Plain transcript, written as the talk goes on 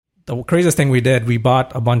the craziest thing we did, we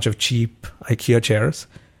bought a bunch of cheap IKEA chairs.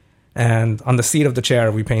 And on the seat of the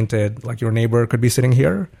chair, we painted like your neighbor could be sitting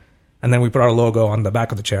here. And then we put our logo on the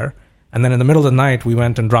back of the chair. And then in the middle of the night, we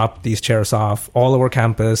went and dropped these chairs off all over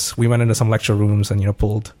campus. We went into some lecture rooms and,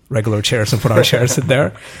 pulled regular chairs and put our chairs in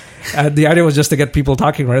there. And the idea was just to get people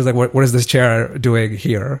talking, right? It's like, what is this chair doing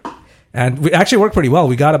here? And we actually worked pretty well.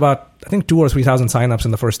 We got about, I think, 2,000 or 3,000 signups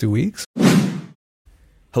in the first 2 weeks.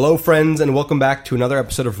 Hello, friends, and welcome back to another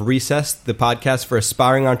episode of Recess, the podcast for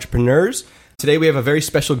aspiring entrepreneurs. Today, we have a very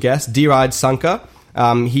special guest, Dheeraj Sanka.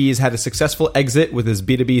 He's had a successful exit with his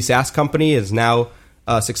B2B SaaS company, is now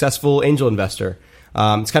a successful angel investor.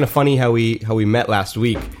 It's kind of funny how we met last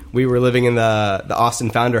week. We were living in the Austin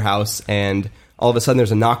Founder House, and all of a sudden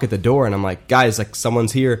there's a knock at the door, and I'm like, guys, like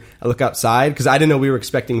someone's here. I look outside because I didn't know we were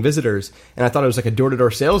expecting visitors, and I thought it was like a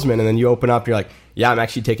door-to-door salesman. And then you open up, you're like, yeah, I'm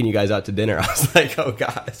actually taking you guys out to dinner. I was like, oh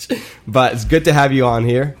gosh, but it's good to have you on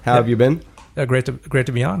here. How have you been? Yeah, great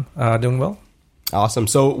to be on. Doing well. Awesome.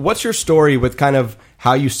 So what's your story with kind of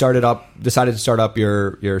how you decided to start up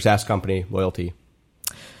your SaaS company, Loyalty?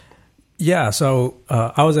 Yeah. So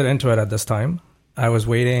I was at Intuit at this time. I was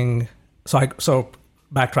waiting. So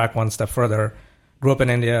backtrack one step further. Grew up in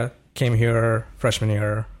India, came here freshman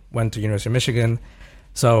year, went to University of Michigan.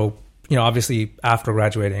 So, obviously after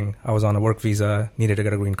graduating, I was on a work visa, needed to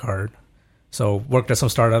get a green card. So worked at some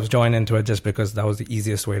startups, joined Intuit just because that was the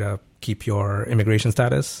easiest way to keep your immigration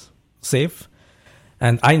status safe.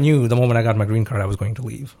 And I knew the moment I got my green card, I was going to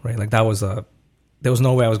leave, right? Like there was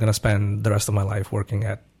no way I was going to spend the rest of my life working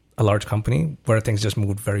at a large company where things just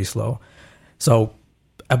moved very slow. So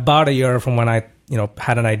about a year from when I,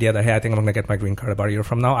 had an idea that, hey, I think I'm going to get my green card about a year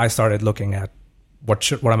from now, I started looking at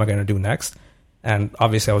what am I going to do next? And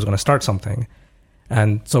obviously I was going to start something.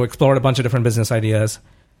 And so explored a bunch of different business ideas,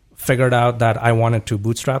 figured out that I wanted to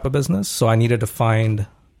bootstrap a business. So I needed to find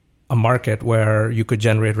a market where you could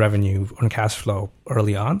generate revenue and cash flow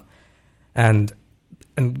early on. And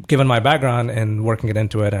given my background in working at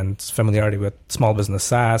Intuit and familiarity with small business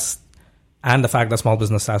SaaS, and the fact that small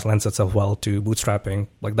business SaaS lends itself well to bootstrapping,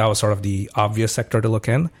 like that was sort of the obvious sector to look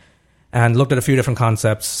in. And looked at a few different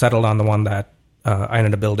concepts, settled on the one that I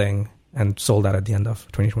ended up building and sold that at the end of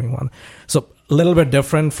 2021. So a little bit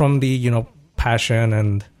different from the, passion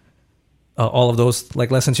and all of those like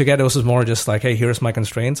lessons you get. It was more just like, hey, here's my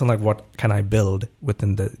constraints and like, what can I build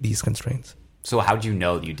within these constraints? So how did you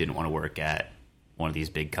know that you didn't want to work at one of these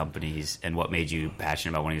big companies, and what made you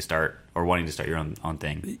passionate about wanting to start your own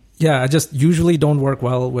thing? Yeah, I just usually don't work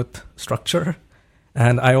well with structure.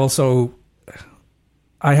 And I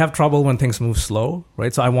have trouble when things move slow,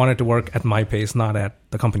 right? So I wanted to work at my pace, not at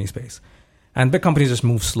the company's pace. And big companies just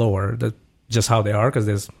move slower. That's just how they are because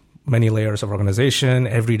there's many layers of organization.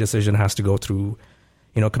 Every decision has to go through,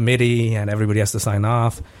 committee, and everybody has to sign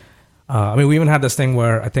off. We even had this thing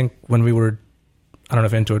where I think when we were, I don't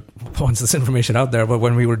know if Intuit wants this information out there, but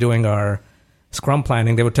when we were doing our Scrum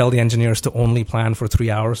planning, they would tell the engineers to only plan for 3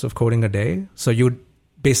 hours of coding a day. So you'd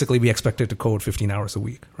basically be expected to code 15 hours a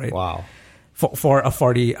week, right? Wow. For a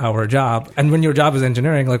 40-hour job. And when your job is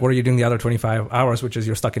engineering, like what are you doing the other 25 hours, which is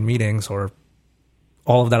you're stuck in meetings or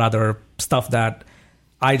all of that other stuff that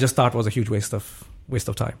I just thought was a huge waste of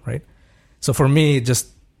time, right? So for me, it just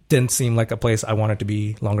didn't seem like a place I wanted to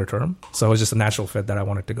be longer term. So it was just a natural fit that I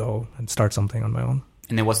wanted to go and start something on my own.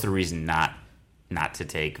 And then what's the reason not to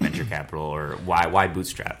take venture capital, or why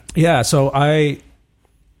bootstrap? Yeah, so I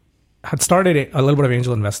had started a little bit of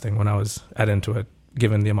angel investing when I was at Intuit,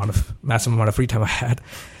 given the massive amount of free time I had.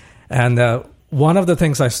 And one of the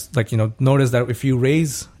things I noticed that if you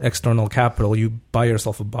raise external capital, you buy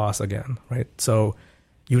yourself a boss again, right? So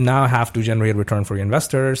you now have to generate return for your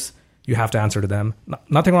investors. You have to answer to them.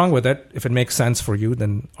 Nothing wrong with it. If it makes sense for you,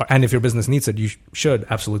 then, and if your business needs it, you should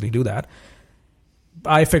absolutely do that.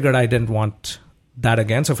 I figured I didn't want that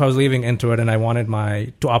again. So if I was leaving Intuit and I wanted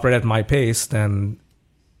to operate at my pace, then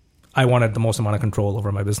I wanted the most amount of control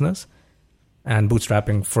over my business. And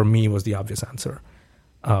bootstrapping for me was the obvious answer.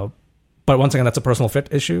 But once again, that's a personal fit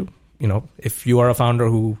issue. If you are a founder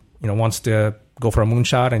who, wants to go for a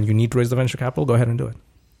moonshot and you need to raise the venture capital, go ahead and do it.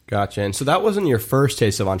 Gotcha. And so that wasn't your first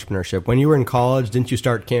taste of entrepreneurship. When you were in college, didn't you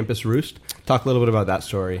start Campus Roost? Talk a little bit about that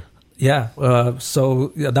story. Yeah.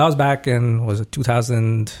 So that was back in,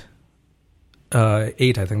 2008,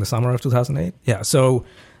 I think, the summer of 2008. Yeah. So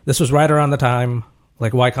this was right around the time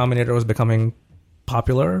like Y Combinator was becoming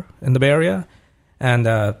popular in the Bay Area. And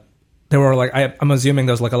there were I'm assuming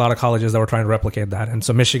there's like a lot of colleges that were trying to replicate that. And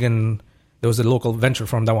so Michigan, there was a local venture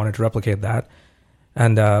firm that wanted to replicate that.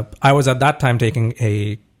 And I was at that time taking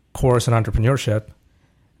a course in entrepreneurship,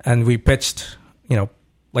 and we pitched,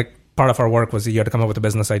 part of our work was you had to come up with a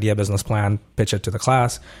business idea, business plan, pitch it to the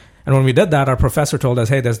class. And when we did that, our professor told us,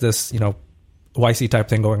 hey, there's this, YC type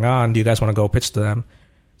thing going on. Do you guys want to go pitch to them?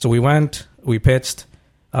 So we went, we pitched.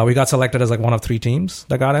 We got selected as like one of 3 teams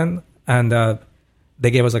that got in. And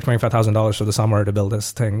they gave us like $25,000 for the summer to build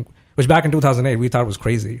this thing, which back in 2008, we thought was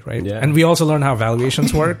crazy, right? Yeah. And we also learned how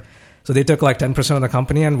valuations work. So they took like 10% of the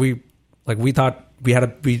company, and we thought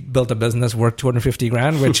we built a business worth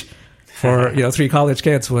 $250,000, which for 3 college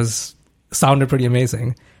kids sounded pretty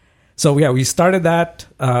amazing. So yeah, we started that.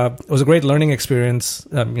 It was a great learning experience.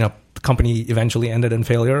 The company eventually ended in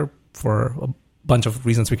failure for a bunch of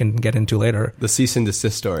reasons we can get into later. The cease and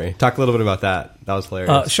desist story. Talk a little bit about that. That was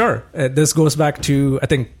hilarious. Sure. This goes back to, I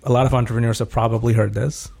think a lot of entrepreneurs have probably heard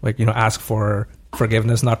this, ask for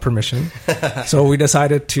forgiveness, not permission. So we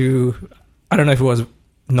decided to, I don't know if it was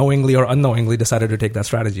knowingly or unknowingly, decided to take that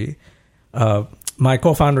strategy. My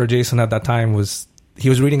co-founder, Jason, at that time he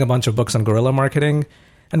was reading a bunch of books on guerrilla marketing,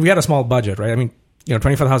 and we had a small budget, right? I mean,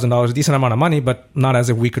 $25,000, a decent amount of money, but not as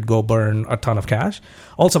if we could go burn a ton of cash.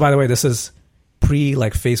 Also, by the way, this is pre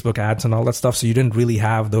Facebook ads and all that stuff. So you didn't really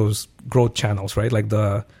have those growth channels, right? Like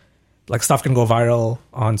stuff can go viral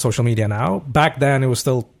on social media now. Back then it was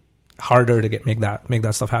still harder to make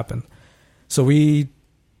that stuff happen. So we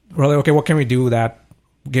were like, okay, what can we do that,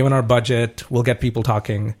 given our budget, will get people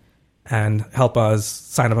talking and help us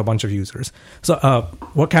sign up a bunch of users? So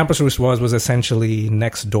what Campus Roost was essentially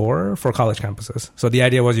next door for college campuses. So the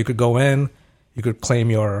idea was you could go in, you could claim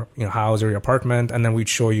your house or your apartment, and then we'd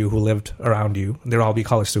show you who lived around you. They'd all be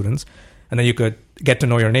college students. And then you could get to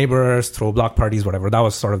know your neighbors, throw block parties, whatever. That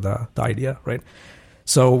was sort of the idea, right?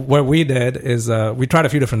 So what we did is we tried a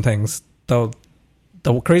few different things. The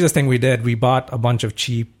craziest thing we did, we bought a bunch of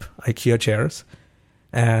cheap IKEA chairs.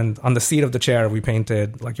 And on the seat of the chair, we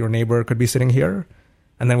painted like your neighbor could be sitting here.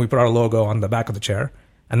 And then we put our logo on the back of the chair.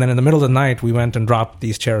 And then in the middle of the night, we went and dropped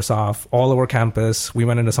these chairs off all over campus. We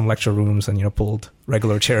went into some lecture rooms and, pulled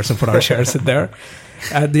regular chairs and put our chairs in there.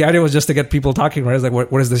 And the idea was just to get people talking, right? It's like,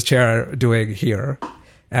 what is this chair doing here?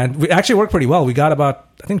 And we actually worked pretty well. We got about,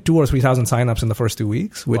 I think, 2,000 or 3,000 signups in the first 2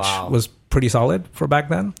 weeks, which was pretty solid for back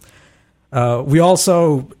then. We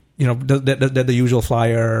also, did the usual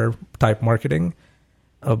flyer type marketing.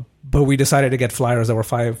 But we decided to get flyers that were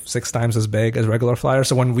 5-6 times as big as regular flyers.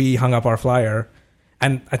 So when we hung up our flyer,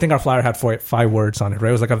 and I think our flyer had 5 words on it, right?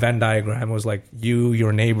 It was like a Venn diagram. It was like you,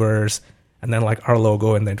 your neighbors, and then like our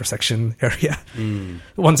logo in the intersection area.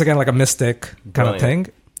 Once again, like a mystic kind of thing.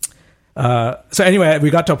 So anyway, we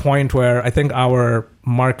got to a point where I think our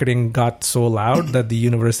marketing got so loud that the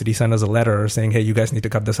university sent us a letter saying, hey, you guys need to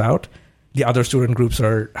cut this out. The other student groups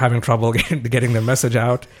are having trouble getting their message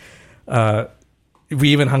out. We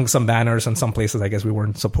even hung some banners in some places I guess we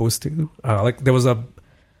weren't supposed to. Like there was a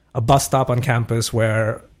bus stop on campus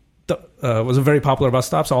where it was a very popular bus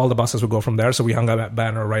stop, so all the buses would go from there. So we hung a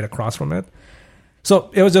banner right across from it. So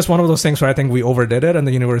it was just one of those things where I think we overdid it, and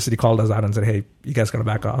the university called us out and said, hey, you guys got to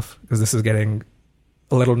back off because this is getting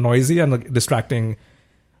a little noisy and like, distracting,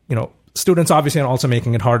 students obviously, and also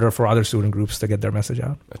making it harder for other student groups to get their message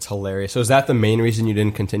out. That's hilarious. So is that the main reason you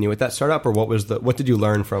didn't continue with that startup, or what did you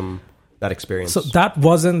learn from that experience? So that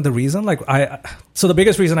wasn't the reason. So the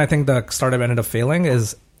biggest reason I think the startup ended up failing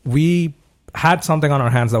is we had something on our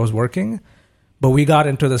hands that was working, but we got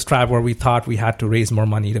into this trap where we thought we had to raise more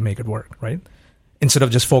money to make it work, right? Instead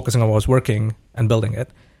of just focusing on what was working and building it.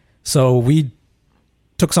 So we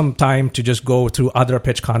took some time to just go through other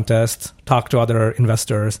pitch contests, talk to other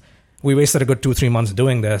investors. We wasted a good 2-3 months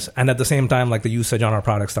doing this. And at the same time, like the usage on our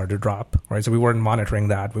product started to drop, right? So we weren't monitoring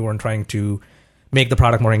that. We weren't trying to make the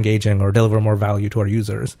product more engaging or deliver more value to our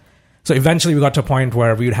users. So eventually we got to a point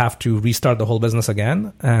where we would have to restart the whole business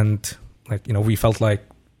again. And we felt like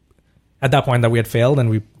at that point that we had failed and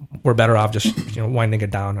we were better off just, winding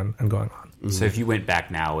it down and going on. Mm-hmm. So if you went back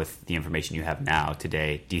now with the information you have now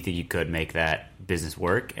today, do you think you could make that business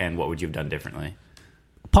work? And what would you have done differently?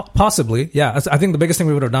 Possibly. Yeah. I think the biggest thing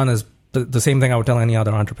we would have done is the same thing I would tell any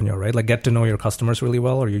other entrepreneur, right? Like get to know your customers really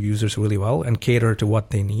well or your users really well and cater to what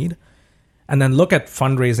they need. And then look at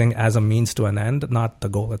fundraising as a means to an end, not the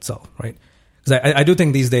goal itself, right? Because I do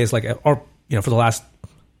think these days, for the last,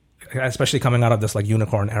 especially coming out of this like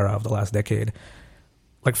unicorn era of the last decade,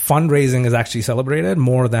 like fundraising is actually celebrated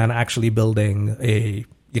more than actually building a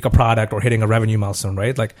product or hitting a revenue milestone,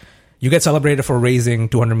 right? Like you get celebrated for raising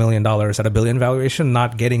 $200 million at $1 billion valuation,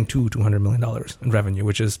 not getting to $200 million in revenue,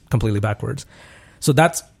 which is completely backwards. So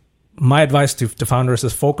that's my advice to founders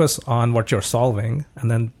is focus on what you're solving and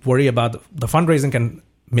then worry about the fundraising can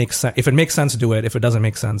makes sense. If it makes sense, do it. If it doesn't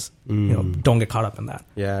make sense, don't get caught up in that.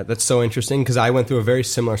 Yeah, that's so interesting because I went through a very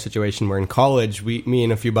similar situation where in college, me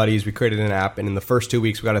and a few buddies, we created an app, and in the first 2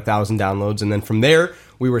 weeks, we got 1,000 downloads, and then from there,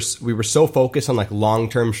 we were so focused on like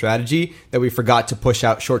long-term strategy that we forgot to push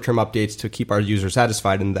out short-term updates to keep our users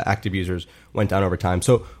satisfied, and the active users went down over time.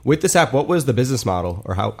 So with this app, what was the business model,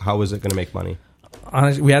 or how was it going to make money?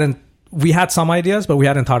 Honestly, we had some ideas, but we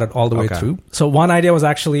hadn't thought it all the way through. So one idea was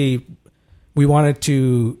actually we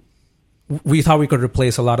thought we could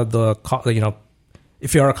replace a lot of the,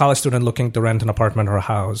 if you're a college student looking to rent an apartment or a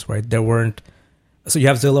house, right? So you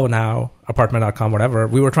have Zillow now, apartment.com, whatever.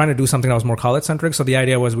 We were trying to do something that was more college centric. So the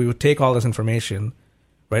idea was we would take all this information,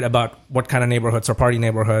 right, about what kind of neighborhoods are party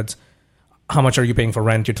neighborhoods, how much are you paying for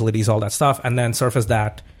rent, utilities, all that stuff, and then surface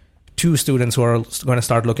that to students who are going to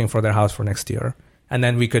start looking for their house for next year. And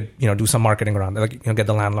then we could, do some marketing around it, like, get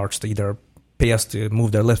the landlords to either pay us to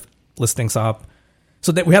move their listings up.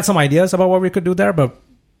 So that we had some ideas about what we could do there, but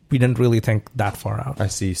we didn't really think that far out. I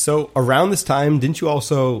see. So around this time, didn't you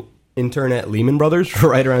also intern at Lehman Brothers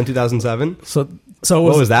right around 2007? So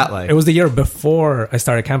what was that like? It was the year before I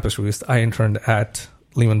started Campus Roost. I interned at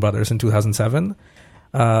Lehman Brothers in 2007.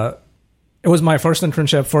 It was my first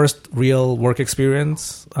internship, first real work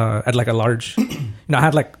experience at like a large, I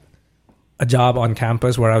had like a job on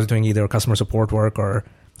campus where I was doing either customer support work or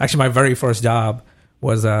actually my very first job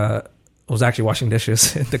was actually washing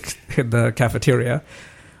dishes in the cafeteria.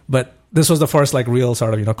 But this was the first like real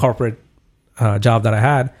sort of, corporate job that I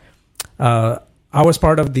had. I was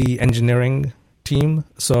part of the engineering team.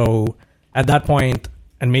 So at that point,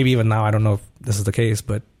 and maybe even now, I don't know if this is the case,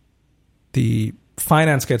 but the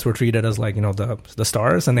finance kids were treated as like, the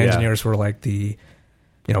stars, and the engineers were like the,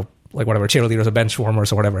 like whatever, cheerleaders or bench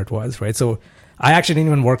warmers or whatever it was, right? So I actually didn't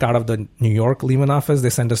even work out of the New York Lehman office. They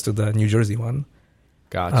sent us to the New Jersey one.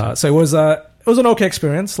 Gotcha. So it was an okay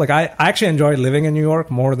experience. Like I actually enjoyed living in New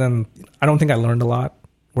York more than, I don't think I learned a lot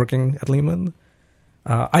working at Lehman.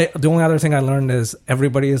 The only other thing I learned is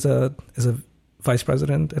everybody is a vice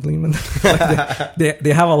president at Lehman. Like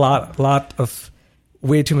they have a lot of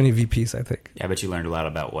way too many VPs, I think. Yeah, I bet you learned a lot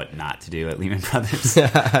about what not to do at Lehman Brothers.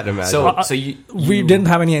 I'd imagine. So we didn't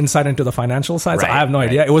have any insight into the financial side, so I have no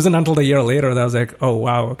idea. It wasn't until the year later that I was like, oh,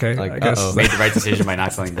 wow, okay. Like, I guess. made the right decision by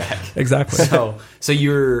not selling back. Exactly. So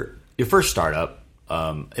your first startup,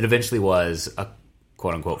 it eventually was a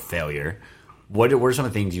quote-unquote failure. What were some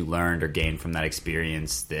of the things you learned or gained from that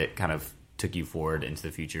experience that kind of took you forward into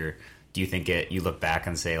the future? Do you think you look back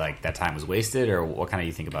and say, like, that time was wasted, or what kind of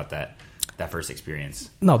you think about that first experience?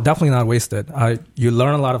 No, definitely not wasted. You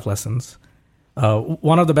learn a lot of lessons.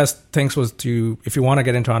 One of the best things was if you want to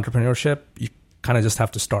get into entrepreneurship, you kind of just have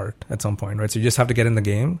to start at some point, right? So you just have to get in the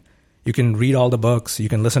game. You can read all the books, you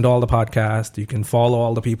can listen to all the podcasts, you can follow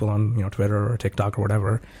all the people on Twitter or TikTok or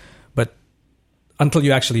whatever. But until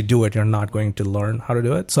you actually do it, you're not going to learn how to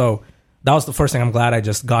do it. So that was the first thing. I'm glad I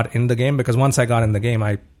just got in the game, because once I got in the game,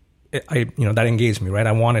 I that engaged me, right?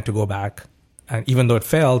 I wanted to go back. And even though it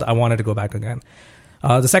failed, I wanted to go back again.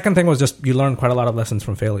 The second thing was just you learn quite a lot of lessons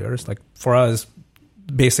from failures. Like for us,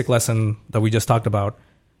 basic lesson that we just talked about,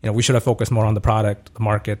 we should have focused more on the product, the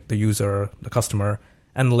market, the user, the customer,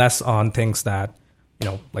 and less on things that,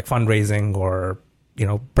 like fundraising or,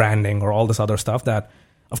 branding or all this other stuff that,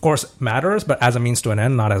 of course, matters, but as a means to an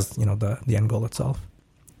end, not as, the end goal itself.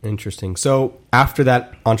 Interesting. So after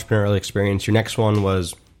that entrepreneurial experience, your next one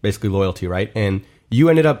was basically loyalty, right? And you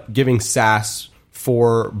ended up giving SaaS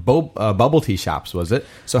for bubble tea shops, was it?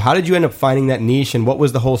 So how did you end up finding that niche, and what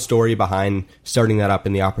was the whole story behind starting that up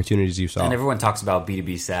and the opportunities you saw? And everyone talks about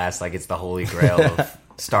B2B SaaS like it's the holy grail of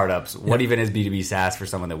startups. What even is B2B SaaS for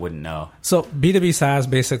someone that wouldn't know? So B2B SaaS,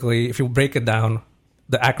 basically, if you break it down,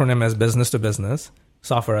 the acronym is business to business,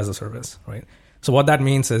 software as a service, right? So what that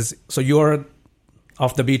means is, so you're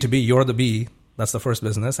of the B2B, you're the B, that's the first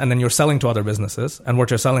business, and then you're selling to other businesses, and what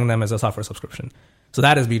you're selling them is a software subscription. So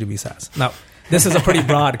that is B2B SaaS. Now, this is a pretty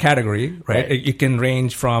broad category, right? It can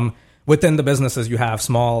range from within the businesses, you have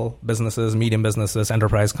small businesses, medium businesses,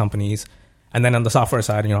 enterprise companies. And then on the software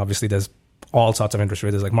side, obviously there's all sorts of industry.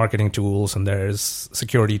 There's like marketing tools, and there's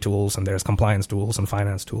security tools, and there's compliance tools and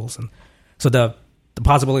finance tools. And so the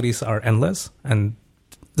possibilities are endless. And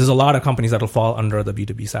there's a lot of companies that will fall under the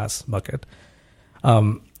B2B SaaS bucket.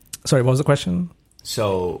 Sorry, what was the question?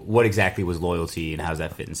 So what exactly was loyalty, and how does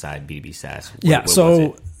that fit inside B2B SaaS?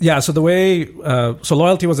 So the way, so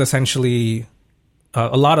loyalty was essentially,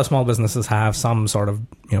 a lot of small businesses have some sort of,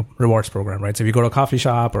 rewards program, right? So if you go to a coffee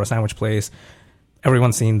shop or a sandwich place,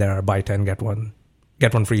 everyone's seen their buy 10, get one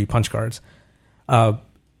free punch cards.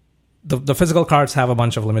 the physical cards have a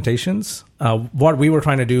bunch of limitations. What we were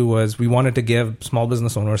trying to do was we wanted to give small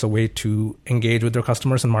business owners a way to engage with their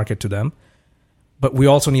customers and market to them. But we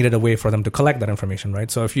also needed a way for them to collect that information, right?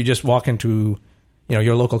 So if you just walk into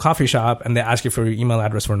your local coffee shop and they ask you for your email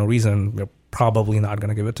address for no reason, you're probably not going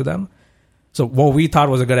to give it to them. So what we thought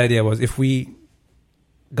was a good idea was if we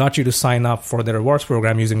got you to sign up for the rewards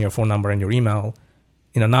program using your phone number and your email,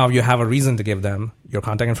 now you have a reason to give them your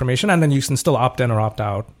contact information, and then you can still opt in or opt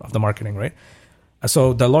out of the marketing, right?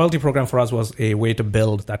 So the loyalty program for us was a way to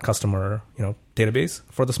build that customer, database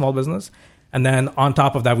for the small business. And then on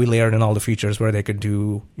top of that, we layered in all the features where they could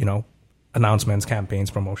do, announcements,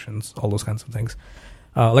 campaigns, promotions, all those kinds of things.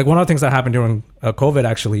 Like one of the things that happened during COVID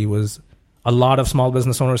actually was a lot of small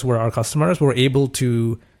business owners who were our customers were able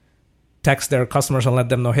to text their customers and let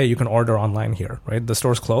them know, hey, you can order online here, right? The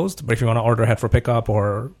store's closed, but if you want to order ahead for pickup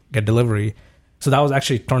or get delivery. So that was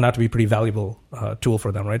actually turned out to be a pretty valuable tool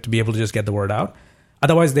for them, right? To be able to just get the word out.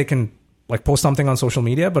 Otherwise, they can post something on social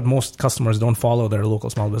media, but most customers don't follow their local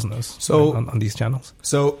small business on these channels.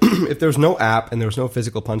 So if there's no app and there's no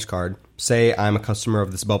physical punch card, say I'm a customer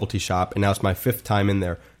of this bubble tea shop and now it's my 5th time in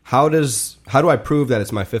there, how do I prove that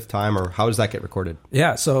it's my 5th time, or how does that get recorded?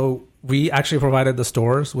 Yeah, so we actually provided the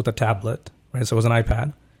stores with a tablet, right? So it was an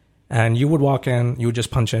iPad, and you would walk in, you would just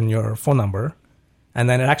punch in your phone number, and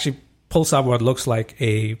then it actually pulls up what looks like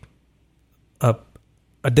a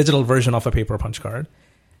digital version of a paper punch card.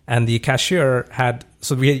 And the cashier had,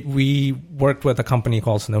 so we worked with a company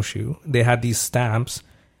called Snowshoe. They had these stamps,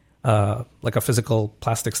 like a physical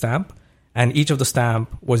plastic stamp, and each of the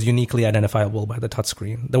stamp was uniquely identifiable by the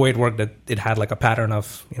touchscreen. The way it worked, it had like a pattern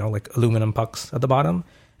of, like aluminum pucks at the bottom,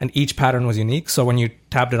 and each pattern was unique. So when you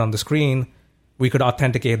tapped it on the screen, we could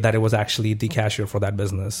authenticate that it was actually the cashier for that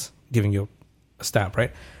business giving you a stamp,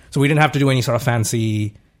 right? So we didn't have to do any sort of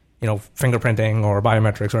fancy, fingerprinting or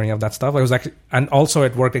biometrics or any of that stuff. It was actually, and also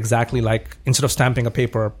it worked exactly like instead of stamping a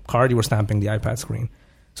paper card, you were stamping the iPad screen.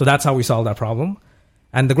 So that's how we solved that problem.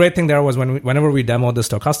 And the great thing there was whenever we demoed this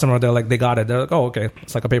to a customer, they got it. They're like, oh, okay,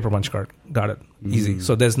 it's like a paper punch card. Got it. Easy.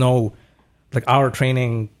 So there's no, our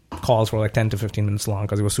training calls were like 10 to 15 minutes long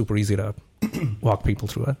because it was super easy to walk people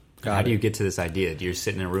through it. How do you get to this idea? Do you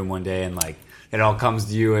sit in a room one day and it all comes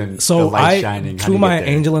to you and so the light shining? Through my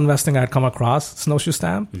angel investing, I had come across Snowshoe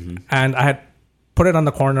Stamp, and I had put it on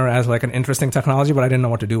the corner as like an interesting technology, but I didn't know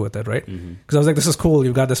what to do with it, right? Because I was like, this is cool.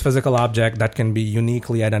 You've got this physical object that can be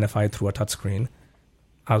uniquely identified through a touchscreen.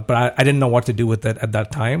 But I didn't know what to do with it at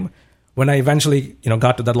that time. When I eventually,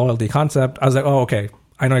 got to that loyalty concept, I was like, oh, okay,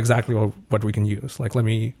 I know exactly what we can use. Like, let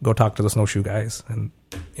me go talk to the Snowshoe guys and,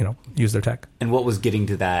 use their tech. And what was getting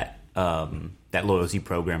to that loyalty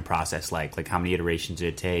program process like? Like, how many iterations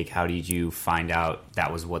did it take? How did you find out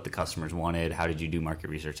that was what the customers wanted? How did you do market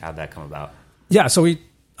research? How did that come about? Yeah, so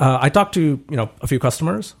I talked to, a few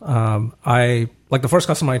customers. The first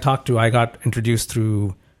customer I talked to, I got introduced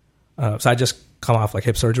through, so I just come off like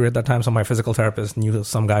hip surgery at that time. So my physical therapist knew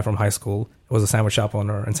some guy from high school. It was a sandwich shop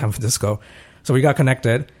owner in San Francisco. So we got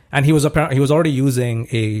connected, and he was already using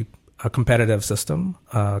a competitive system,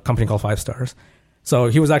 a company called 5 Stars. So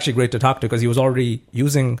he was actually great to talk to because he was already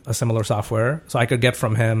using a similar software. So I could get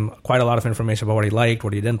from him quite a lot of information about what he liked,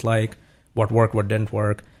 what he didn't like, what worked, what didn't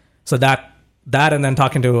work. So that and then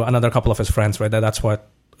talking to another couple of his friends, right? That's what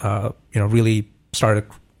really started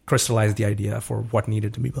to crystallize the idea for what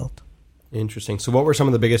needed to be built. Interesting. So what were some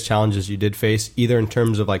of the biggest challenges you did face, either in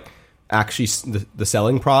terms of actually the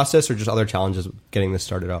selling process or just other challenges getting this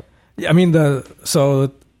started up? Yeah, I mean,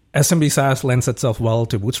 so SMB SaaS lends itself well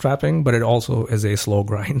to bootstrapping, but it also is a slow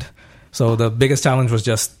grind. So the biggest challenge was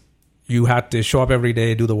just you had to show up every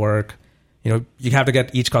day, do the work. You have to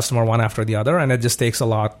get each customer one after the other, and it just takes a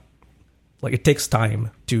lot. It takes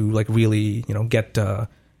time to really get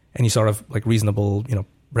any sort of reasonable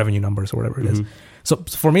revenue numbers or whatever it is. So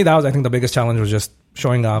for me, that was, I think, the biggest challenge was just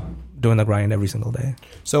showing up, doing the grind every single day.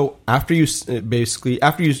 So after you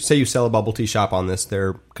say you sell a bubble tea shop on this,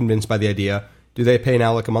 they're convinced by the idea. Do they pay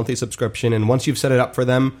now a monthly subscription? And once you've set it up for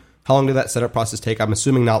them, how long did that setup process take? I'm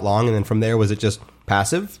assuming not long. And then from there, was it just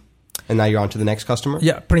passive? And now you're on to the next customer?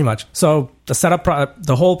 Yeah, pretty much. So the setup,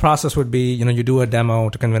 the whole process would be, you do a demo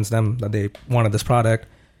to convince them that they wanted this product.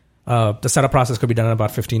 The setup process could be done in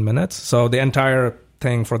about 15 minutes. So the entire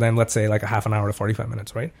thing for them, let's say a half an hour to 45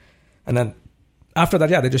 minutes, right? And then after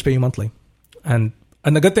that, they just pay you monthly. And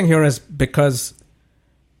the good thing here is because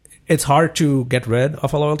it's hard to get rid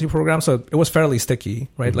of a loyalty program, so it was fairly sticky,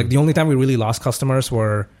 right? The only time we really lost customers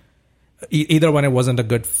were either when it wasn't a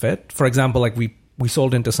good fit. For example, we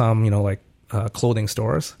sold into some, clothing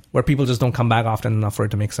stores where people just don't come back often enough for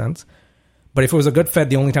it to make sense. But if it was a good fit,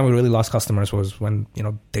 the only time we really lost customers was when,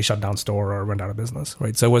 they shut down store or went out of business,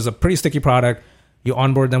 right? So it was a pretty sticky product. You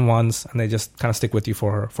onboard them once and they just kind of stick with you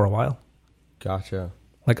for a while. Gotcha.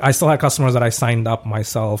 Like I still had customers that I signed up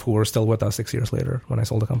myself who were still with us 6 years later when I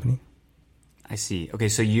sold the company. I see. Okay,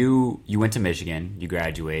 so you went to Michigan, you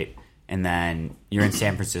graduate, and then you're in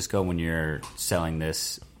San Francisco when you're selling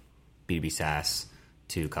this B2B SaaS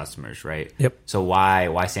to customers, right? Yep. So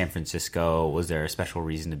why San Francisco? Was there a special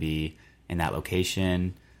reason to be in that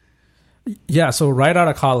location? Yeah, so right out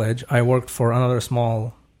of college, I worked for another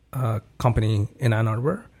small company in Ann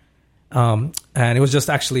Arbor. And it was just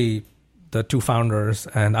actually the two founders,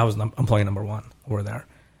 and I was employee number one were there.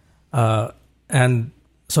 And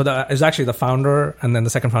so it was actually the founder, and then the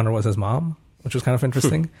second founder was his mom, which was kind of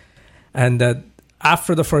interesting. And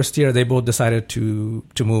after the first year, they both decided to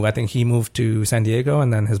move. I think he moved to San Diego,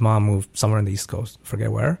 and then his mom moved somewhere in the East Coast,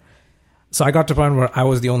 forget where. So I got to a point where I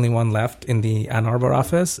was the only one left in the Ann Arbor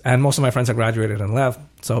office, and most of my friends had graduated and left.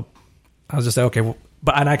 So I was just like, okay,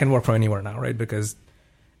 and I can work from anywhere now, right? Because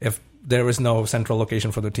if there was no central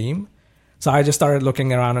location for the team. So I just started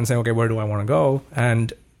looking around and saying, okay, where do I want to go?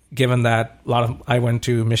 And given that I went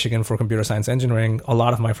to Michigan for computer science engineering, a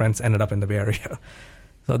lot of my friends ended up in the Bay Area.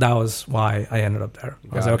 So that was why I ended up there.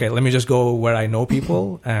 I was like, okay, let me just go where I know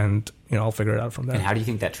people and, I'll figure it out from there. And how do you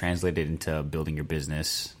think that translated into building your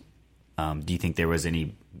business? Do you think there was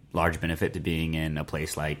any large benefit to being in a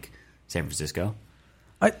place like San Francisco?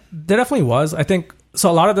 There definitely was. I think, so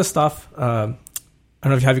a lot of this stuff, I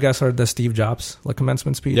don't know if have you guys heard the Steve Jobs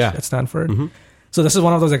commencement speech at Stanford? Mm-hmm. So this is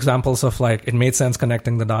one of those examples of it made sense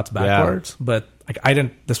connecting the dots backwards, but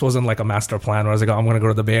this wasn't like a master plan where I was like, oh, I'm going to go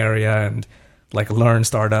to the Bay Area and learn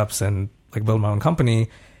startups and build my own company.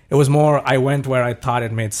 It was more, I went where I thought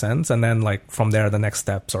it made sense. And then from there, the next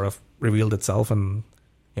step sort of revealed itself and,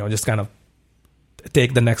 just kind of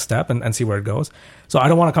take the next step and see where it goes. So I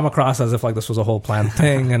don't want to come across as if this was a whole planned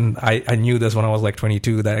thing. And I knew this when I was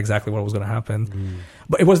 22, that exactly what was going to happen.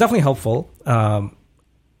 But it was definitely helpful.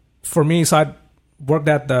 For me, so I worked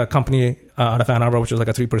at the company out of Ann Arbor, which was a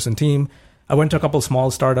 3-person team. I went to a couple of small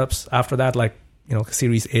startups after that,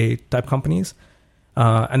 Series A type companies.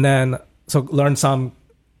 And then, so learned some,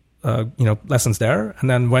 lessons there, and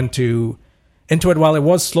then went to Intuit. While it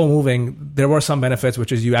was slow moving, there were some benefits,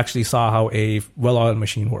 which is you actually saw how a well-oiled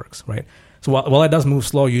machine works, right? So while it does move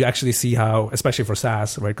slow, you actually see how, especially for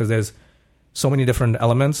SaaS, right? Because there's so many different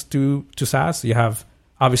elements to SaaS. You have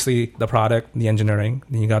obviously the product, the engineering,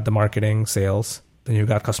 then you got the marketing, sales, then you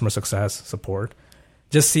got customer success, support.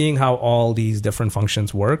 Just seeing how all these different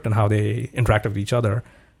functions worked and how they interact with each other,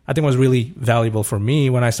 I think was really valuable for me.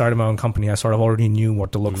 When I started my own company, I sort of already knew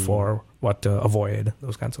what to look for, what to avoid,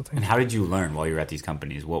 those kinds of things. And how did you learn while you were at these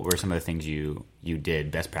companies? What were some of the things you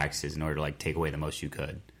did, best practices, in order to take away the most you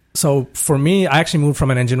could? So for me, I actually moved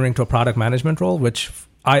from an engineering to a product management role, which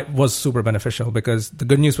was super beneficial, because the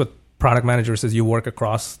good news with product managers is you work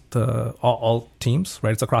across all teams,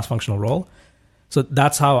 right? It's a cross-functional role. So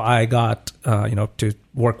that's how I got, to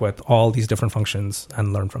work with all these different functions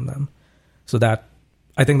and learn from them. So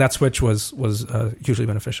I think that switch was hugely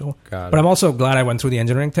beneficial. But I'm also glad I went through the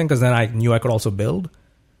engineering thing, because then I knew I could also build.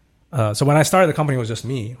 So when I started the company, it was just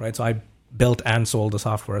me, right? So I built and sold the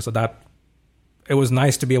software. So it was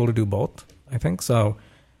nice to be able to do both, I think. So,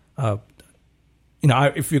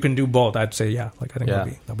 if you can do both, I'd say, I think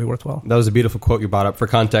that'd be worthwhile. That was a beautiful quote you brought up. For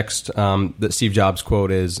context, that Steve Jobs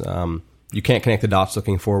quote is, you can't connect the dots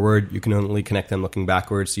looking forward. You can only connect them looking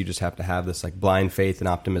backwards. So you just have to have this blind faith and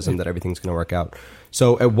optimism that everything's going to work out.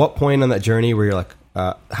 So at what point on that journey where you're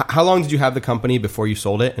how long did you have the company before you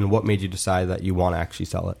sold it, and what made you decide that you want to actually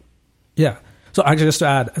sell it? Yeah. So actually, just to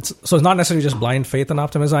add, it's not necessarily just blind faith and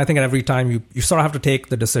optimism. I think at every time you sort of have to take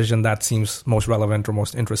the decision that seems most relevant or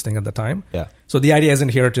most interesting at the time. Yeah. So the idea isn't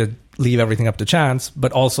here to leave everything up to chance,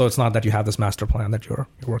 but also it's not that you have this master plan that you're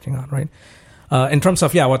working on, right? In terms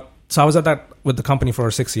of, so I was with the company for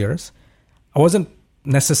 6 years. I wasn't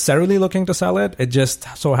necessarily looking to sell it. It just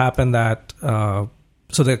so happened that,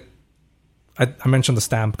 I mentioned the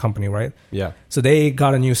stamp company, right? Yeah. So they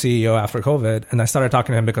got a new CEO after COVID, and I started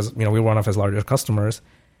talking to him because, we were one of his largest customers.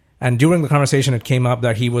 And during the conversation, it came up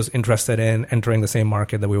that he was interested in entering the same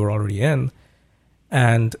market that we were already in.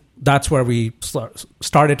 And that's where we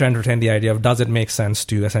started to entertain the idea of, does it make sense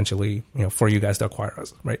to essentially, for you guys to acquire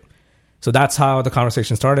us, right? So that's how the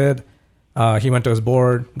conversation started. He went to his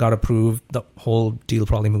board, got approved. The whole deal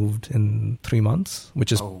probably moved in 3 months,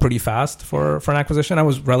 which is pretty fast for an acquisition. I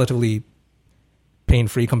was relatively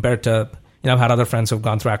pain-free compared to, I've had other friends who've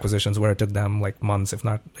gone through acquisitions where it took them months, if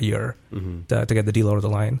not a year, to get the deal over the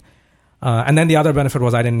line. And then the other benefit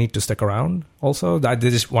was I didn't need to stick around also. They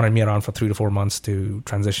just wanted me around for 3 to 4 months to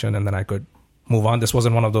transition, and then I could move on. This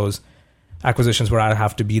wasn't one of those acquisitions where I'd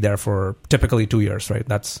have to be there for typically 2 years, right?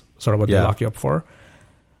 That's sort of what they lock you up for.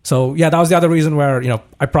 So yeah, that was the other reason where,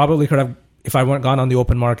 I probably could have, if I went gone on the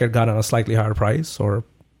open market, gotten a slightly higher price or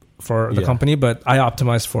for the company, but I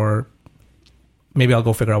optimized for maybe I'll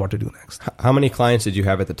go figure out what to do next. How many clients did you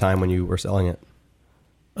have at the time when you were selling it?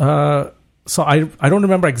 So I don't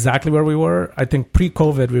remember exactly where we were. I think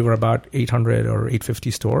pre-COVID, we were about 800 or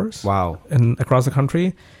 850 stores. Wow. Across the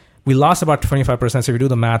country. We lost about 25%. So if you do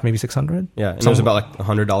the math, maybe 600. Yeah. And it was about like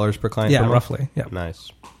 $100 per client per month? Roughly. Yeah.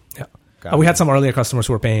 Nice. Yeah. We had some earlier customers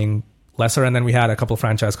who were paying lesser. And then we had a couple of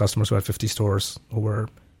franchise customers who had 50 stores who were,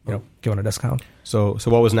 given a discount. So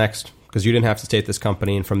what was next? Because you didn't have to stay at this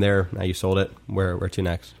company. And from there, now you sold it. Where to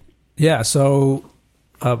next? Yeah. So,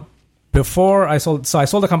 before I sold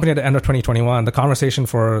the company at the end of 2021. The conversation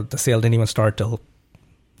for the sale didn't even start till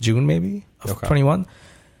June, maybe, of 21.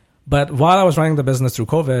 But while I was running the business through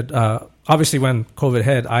COVID, obviously when COVID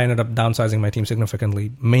hit, I ended up downsizing my team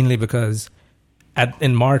significantly, mainly because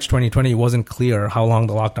in March 2020, it wasn't clear how long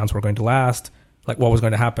the lockdowns were going to last, like what was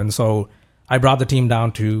going to happen. So I brought the team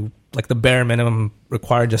down to like the bare minimum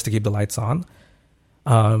required just to keep the lights on.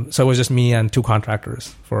 So it was just me and 2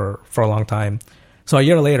 contractors for a long time. So a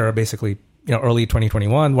year later, basically, early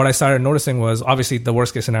 2021, what I started noticing was obviously the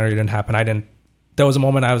worst case scenario didn't happen. There was a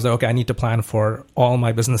moment I was like, okay, I need to plan for all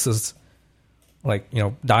my businesses,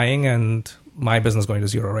 dying and my business going to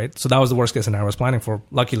zero, right? So that was the worst case scenario I was planning for.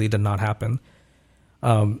 Luckily, it did not happen.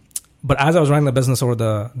 But as I was running the business over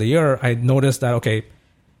the year, I noticed that, okay,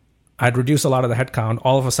 I'd reduced a lot of the headcount.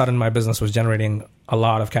 All of a sudden, my business was generating a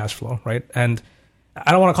lot of cash flow, right? And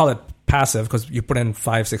I don't want to call it passive because you put in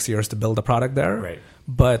 5-6 years to build a product there. Right.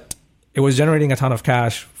 But it was generating a ton of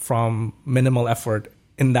cash from minimal effort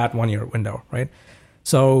in that 1 year window, right?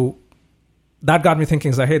 So that got me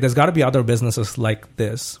thinking, hey, there's got to be other businesses like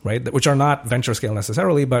this, right? Which are not venture scale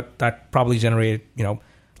necessarily, but that probably generate,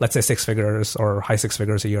 let's say 6 figures or high 6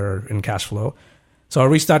 figures a year in cash flow. So I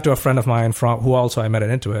reached out to a friend of mine who also I met at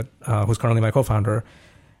Intuit, who's currently my co-founder.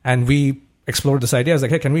 And we explored this idea. I was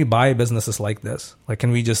like, hey, can we buy businesses like this? Like,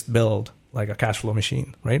 can we just build like a cash flow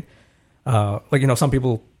machine, right? Some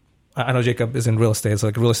people, I know Jacob is in real estate. So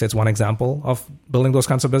like real estate's one example of building those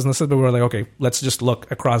kinds of businesses. But we were like, okay, let's just look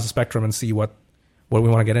across the spectrum and see what we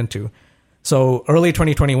want to get into. So early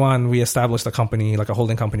 2021, we established a company, like a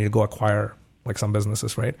holding company to go acquire like some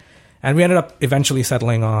businesses, right? And we ended up eventually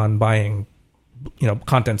settling on buying,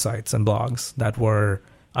 content sites and blogs that were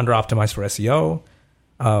under optimized for SEO.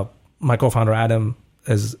 My co-founder Adam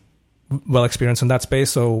is well experienced in that space,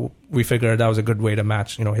 so we figured that was a good way to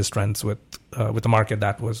match, his strengths with the market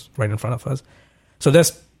that was right in front of us. So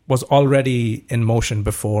this was already in motion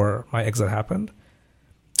before my exit happened.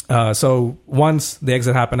 So once the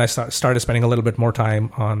exit happened, I started spending a little bit more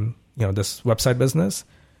time on this website business,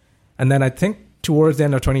 and then I think towards the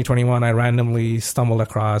end of 2021, I randomly stumbled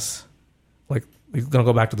across, like, we're gonna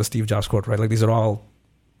go back to the Steve Jobs quote, right? Like these are all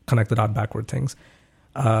connected out backward things.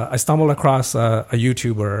 I stumbled across a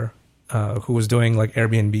YouTuber who was doing like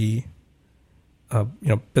Airbnb,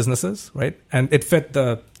 businesses, right? And it fit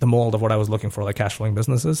the mold of what I was looking for, like cash flowing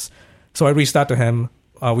businesses. So I reached out to him.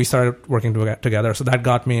 We started working together. So that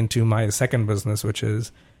got me into my second business, which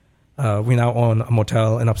is we now own a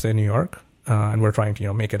motel in upstate New York, and we're trying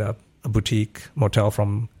to make it a boutique motel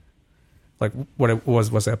from like what it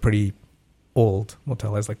was a pretty old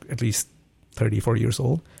motel. It's like at least 30, 40 years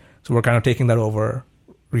old. So we're kind of taking that over,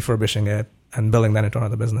 refurbishing it, and building that into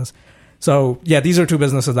another business. So yeah, these are 2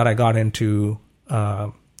 businesses that I got into,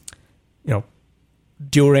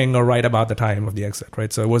 during or right about the time of the exit,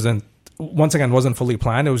 right? So it wasn't fully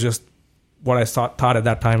planned. It was just what I thought at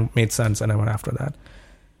that time made sense, and I went after that.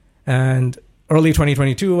 And early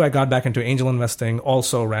 2022, I got back into angel investing,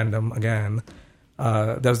 also random again.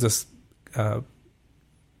 There's this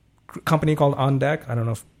company called On Deck. I don't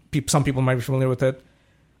know if some people might be familiar with it.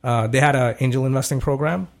 They had an angel investing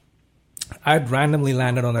program. I'd randomly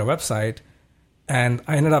landed on their website, and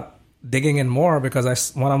I ended up digging in more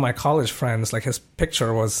because one of my college friends, like his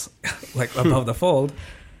picture was like above the fold.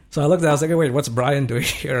 So I looked at it, I was like, wait, what's Brian doing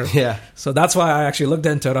here? Yeah. So that's why I actually looked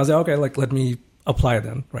into it. I was like, okay, like let me apply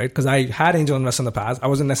then, right? Because I had angel invest in the past. I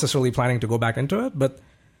wasn't necessarily planning to go back into it, but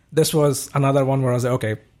this was another one where I was like,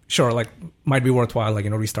 okay, sure, like might be worthwhile, like,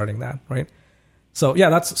 restarting that, right? So yeah,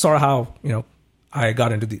 that's sort of how, I got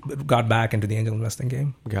back into the angel investing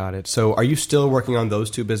game. Got it. So are you still working on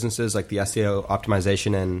those 2 businesses, like the SEO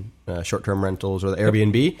optimization and short-term rentals, or the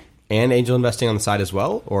Airbnb, and angel investing on the side as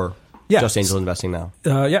well, or just angel investing now?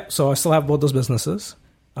 Yeah. So I still have both those businesses.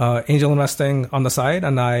 angel investing on the side,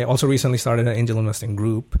 and I also recently started an angel investing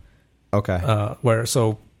group. Okay.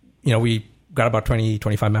 We got about 20,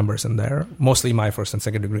 25 members in there, mostly my first and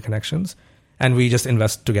second degree connections. And we just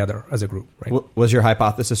invest together as a group, right? Was your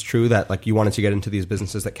hypothesis true that like you wanted to get into these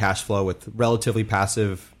businesses that cash flow with relatively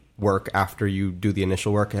passive work after you do the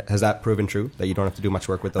initial work? Has that proven true, that you don't have to do much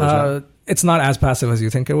work with those now? It's not as passive as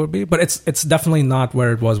you think it would be, but it's definitely not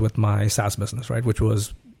where it was with my SaaS business, right? Which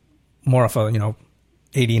was more of a,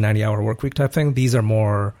 80, 90 hour work week type thing. These are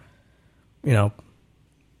more,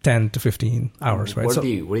 10 to 15 hours, right? What are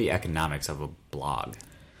the economics of a blog?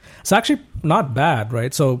 It's actually not bad,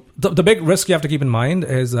 right? So the big risk you have to keep in mind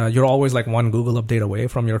is you're always like one Google update away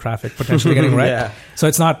from your traffic potentially getting wrecked. Yeah. So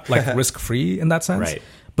it's not like risk-free in that sense. Right.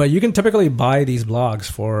 But you can typically buy these blogs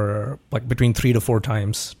for like between 3 to 4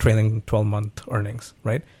 times trailing 12-month earnings,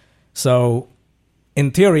 right? So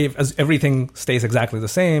in theory, as everything stays exactly the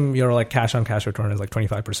same, your like cash on cash return is like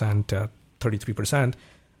 25% to 33%,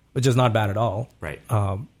 which is not bad at all. Right.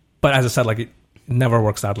 But as I said, like it never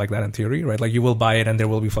works out like that in theory, right? Like you will buy it and there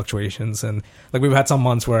will be fluctuations, and like we've had some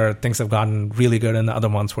months where things have gotten really good and the other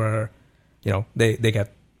months where they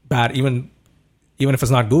get bad. Even if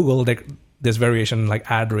it's not Google, there's variation in like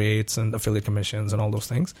ad rates and affiliate commissions and all those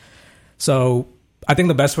things. So I think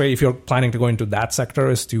the best way, if you're planning to go into that sector,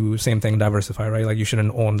 is to same thing, diversify, right? Like you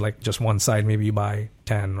shouldn't own like just one side. Maybe you buy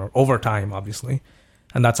 10 or over time, obviously,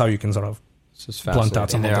 and that's how you can sort of blunt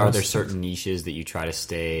out some of those. Are there certain niches that you try to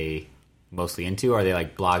stay mostly into? Are they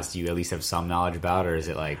like blogs do you at least have some knowledge about, or is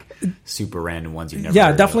it like super random ones you've never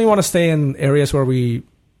heard definitely of? Want to stay in areas where we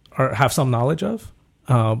have some knowledge of,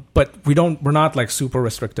 but we're not like super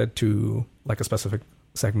restricted to like a specific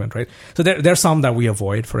segment, right? So there's some that we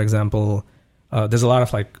avoid. For example, there's a lot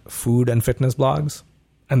of like food and fitness blogs,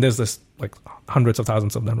 and there's this like hundreds of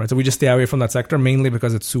thousands of them, right? So we just stay away from that sector mainly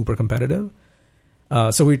because it's super competitive.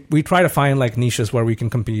 So we try to find like niches where we can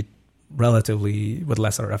compete relatively with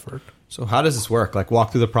lesser effort. So how does this work? Like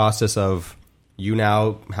walk through the process of you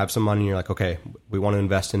now have some money and you're like, okay, we want to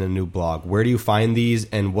invest in a new blog. Where do you find these,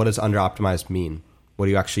 and what does under optimized mean? What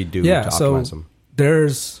do you actually do to optimize them?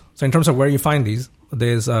 So in terms of where you find these,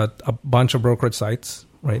 there's a bunch of brokerage sites,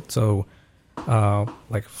 right? So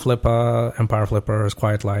like Flippa, Empire Flippers,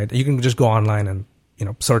 Quiet Light. You can just go online and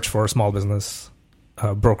search for small business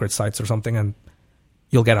brokerage sites or something, and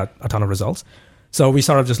you'll get a ton of results. So we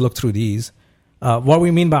sort of just look through these. What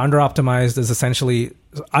we mean by under-optimized is essentially,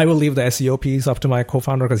 I will leave the SEO piece up to my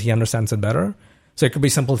co-founder because he understands it better. So it could be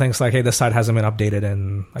simple things like, hey, this site hasn't been updated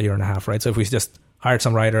in a year and a half, right? So if we just hired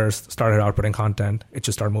some writers, started outputting content, it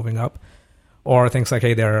should start moving up. Or things like,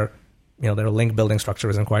 hey, their link building structure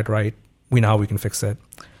isn't quite right. We can fix it.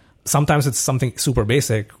 Sometimes it's something super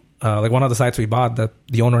basic. Like one of the sites we bought, that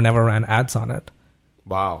the owner never ran ads on it.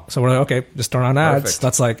 Wow. So we're like, okay, just turn on ads. Perfect.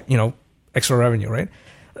 That's like, extra revenue, right?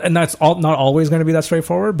 And that's not always going to be that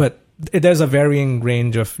straightforward, but there's a varying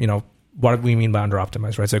range of, what we mean by under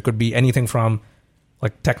optimized, right? So it could be anything from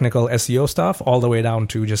like technical SEO stuff all the way down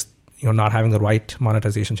to just, not having the right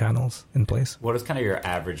monetization channels in place. What does kind of your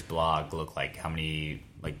average blog look like? How many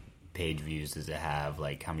like page views does it have?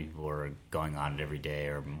 Like how many people are going on it every day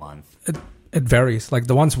or month? It varies. Like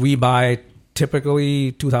the ones we buy,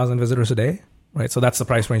 typically 2,000 visitors a day, right? So that's the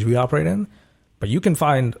price range we operate in. But you can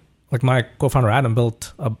find, like my co-founder Adam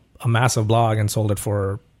built a massive blog and sold it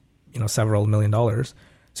for, several $1 million.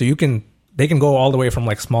 So they can go all the way from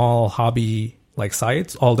like small hobby like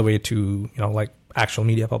sites all the way to, like actual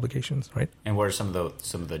media publications, right? And what are some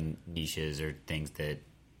of the niches or things that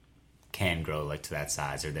can grow like to that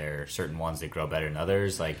size? Are there certain ones that grow better than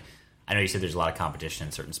others? Like I know you said there's a lot of competition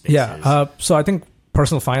in certain spaces. Yeah. So I think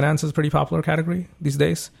personal finance is a pretty popular category these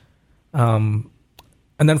days. And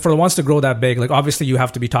then for the ones to grow that big, like obviously you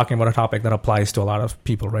have to be talking about a topic that applies to a lot of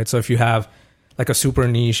people, right? So if you have like a super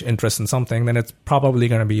niche interest in something, then it's probably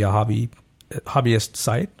going to be a hobbyist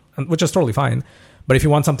site, which is totally fine. But if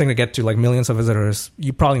you want something to get to like millions of visitors,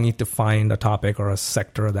 you probably need to find a topic or a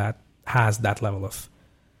sector that has that level of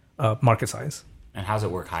market size. And how's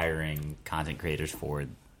it work hiring content creators for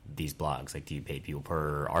these blogs? Like, do you pay people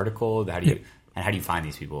per article? How do you find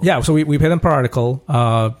these people? Yeah, so we pay them per article.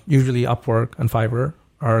 Usually Upwork and Fiverr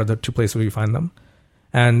are the two places where you find them.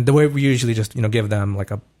 And the way we usually just give them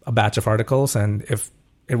like a batch of articles, and if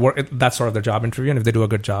that's sort of their job interview, and if they do a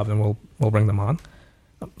good job, then we'll bring them on.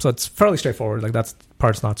 So it's fairly straightforward. Like that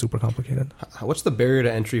part's not super complicated. What's the barrier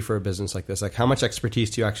to entry for a business like this? Like how much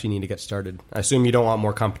expertise do you actually need to get started? I assume you don't want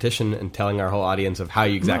more competition and telling our whole audience of how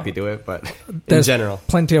you exactly do it, but in general.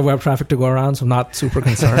 Plenty of web traffic to go around, so I'm not super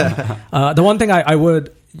concerned. The one thing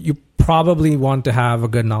you probably want to have a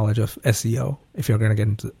good knowledge of SEO if you're going to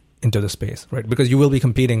get into the space, right? Because you will be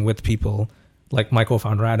competing with people like my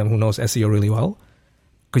co-founder Adam, who knows SEO really well,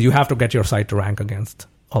 because you have to get your site to rank against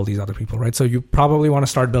all these other people, right? So you probably want to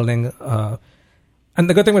start building. And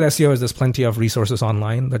the good thing with SEO is there's plenty of resources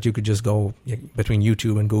online that you could just go between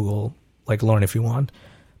YouTube and Google, like learn if you want.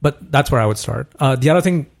 But that's where I would start. The other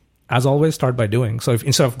thing, as always, start by doing. So if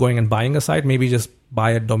instead of going and buying a site, maybe just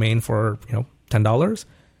buy a domain for $10.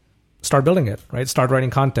 Start building it, right? Start writing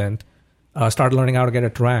content. Start learning how to get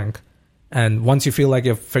it to rank. And once you feel like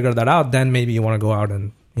you've figured that out, then maybe you want to go out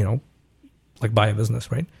and like buy a business,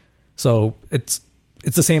 right? So it's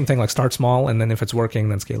the same thing. Like start small, and then if it's working,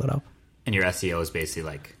 then scale it up. And your SEO is basically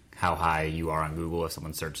like how high you are on Google if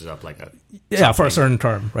someone searches up like for a certain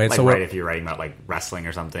term, right? Like so if you're writing about like wrestling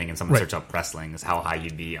or something, and someone searches up wrestling, is how high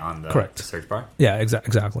you'd be on the search bar. Yeah,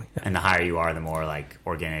 exactly. Yeah. And the higher you are, the more like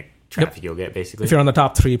organic traffic you'll get. Basically, if you're on the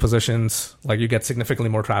top 3 positions, like you get significantly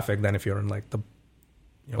more traffic than if you're in like the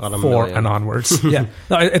 4 and onwards. Yeah,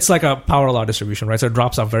 no, it's like a power law distribution, right? So it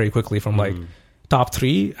drops off very quickly from like top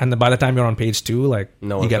 3, and then by the time you're on page 2, like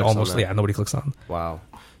you get almost nobody clicks on. Wow.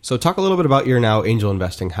 So talk a little bit about your now angel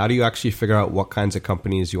investing. How do you actually figure out what kinds of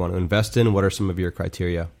companies you want to invest in? What are some of your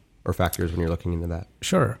criteria or factors when you're looking into that?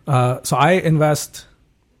 Sure. So I invest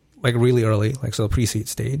like really early, like so pre-seed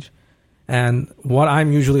stage. And what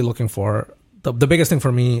I'm usually looking for, the biggest thing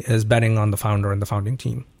for me is betting on the founder and the founding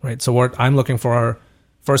team, right? So what I'm looking for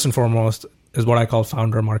first and foremost is what I call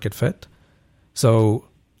founder market fit. So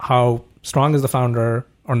how strong is the founder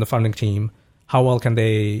or the founding team? How well can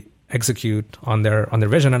they execute on their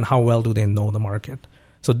vision, and how well do they know the market?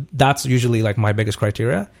 So that's usually like my biggest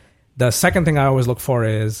criteria. The second thing I always look for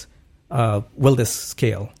is will this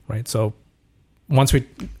scale, right? So once we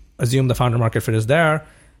assume the founder market fit is there,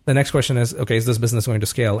 the next question is, okay, is this business going to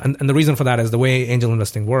scale? And the reason for that is the way angel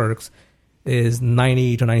investing works is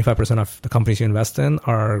 90 to 95% of the companies you invest in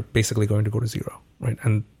are basically going to go to zero, right?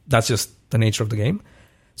 And that's just the nature of the game.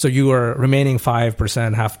 So your remaining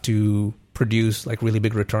 5% have to produce like really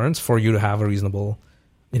big returns for you to have a reasonable,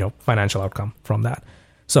 financial outcome from that.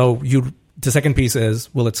 So the second piece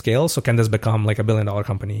is, will it scale? So can this become like $1 billion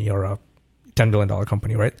company or a $10 billion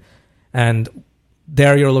company, right? And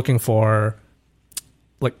there you're looking for,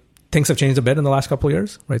 like, things have changed a bit in the last couple of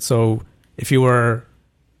years, right? So if you were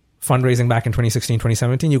fundraising back in 2016,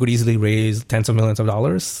 2017, you could easily raise tens of millions of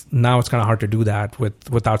dollars. Now it's kind of hard to do that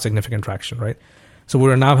without significant traction, right? So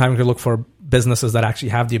we're now having to look for businesses that actually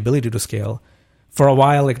have the ability to scale. For a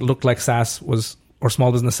while, it looked like SaaS or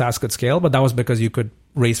small business SaaS could scale, but that was because you could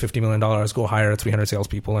raise $50 million, go hire 300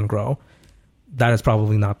 salespeople and grow. That is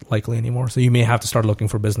probably not likely anymore. So you may have to start looking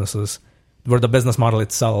for businesses where the business model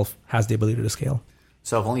itself has the ability to scale.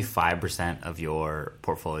 So if only 5% of your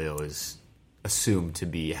portfolio is assumed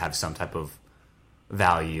to have some type of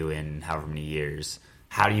value in however many years,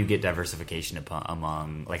 how do you get diversification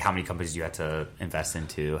among, like, how many companies do you have to invest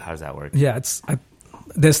into? How does that work? Yeah,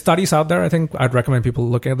 there's studies out there. I think I'd recommend people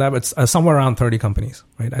looking at that. But it's somewhere around 30 companies,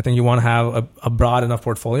 right? I think you want to have a broad enough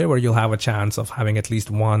portfolio where you'll have a chance of having at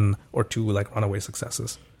least 1 or 2 like runaway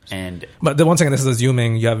successes. But the one thing, this is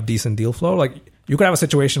assuming you have decent deal flow. Like, you could have a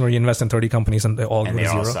situation where you invest in 30 companies and they all go to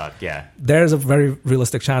zero. All suck. Yeah, there's a very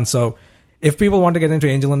realistic chance. So if people want to get into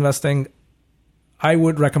angel investing, I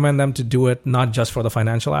would recommend them to do it not just for the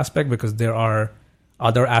financial aspect, because there are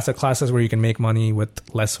other asset classes where you can make money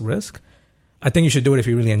with less risk. I think you should do it if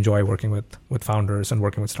you really enjoy working with founders and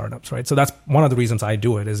working with startups, right? So that's one of the reasons I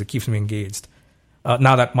do it, is it keeps me engaged.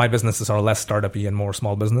 Now that my businesses are less startup-y and more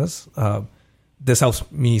small business, this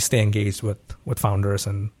helps me stay engaged with founders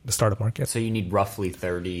and the startup market. So you need roughly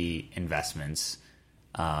 30 investments.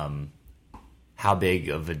 How big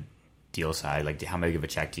of a deal size, like how big of a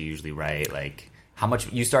check do you usually write? Like, how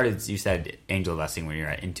much you said angel investing when you're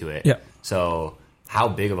into it. Yeah. So how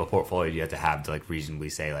big of a portfolio do you have to like reasonably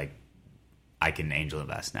say, like, I can angel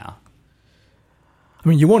invest now? I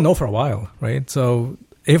mean, you won't know for a while, right? So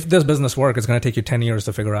if this business works, it's going to take you 10 years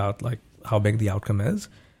to figure out like how big the outcome is.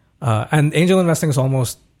 And angel investing is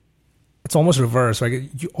almost reverse,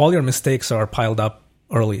 right? All your mistakes are piled up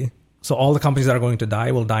early. So all the companies that are going to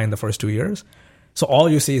die will die in the first 2 years. So all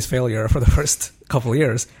you see is failure for the first couple of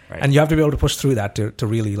years. Right. And you have to be able to push through that to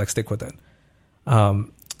really like stick with it.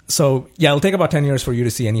 So yeah, it'll take about 10 years for you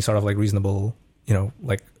to see any sort of like reasonable,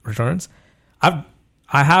 like returns. I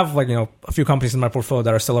have like, a few companies in my portfolio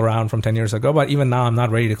that are still around from 10 years ago, but even now I'm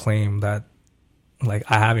not ready to claim that like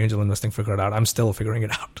I have angel investing figured out. I'm still figuring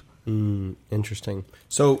it out. Interesting.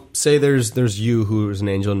 So say there's you who is an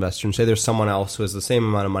angel investor, and say there's someone else who has the same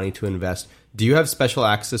amount of money to invest. Do you have special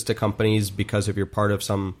access to companies because if you're part of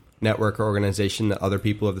some network or organization that other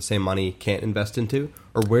people of the same money can't invest into?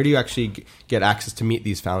 Or where do you actually get access to meet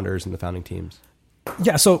these founders and the founding teams?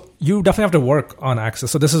 Yeah, so you definitely have to work on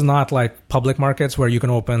access. So this is not like public markets where you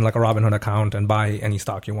can open like a Robinhood account and buy any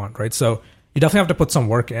stock you want, right? So you definitely have to put some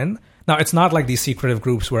work in. Now, it's not like these secretive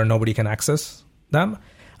groups where nobody can access them.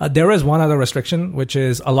 There is one other restriction, which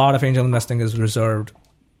is a lot of angel investing is reserved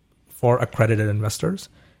for accredited investors.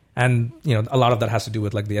 And, a lot of that has to do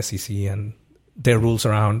with like the SEC and their rules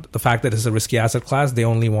around the fact that it's a risky asset class. They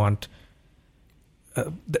only want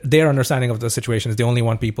their understanding of the situation is they only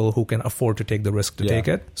want people who can afford to take the risk to take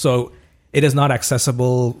it. So it is not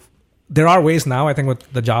accessible. There are ways now, I think,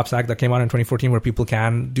 with the Jobs Act that came out in 2014 where people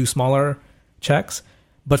can do smaller checks.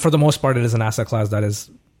 But for the most part, it is an asset class that is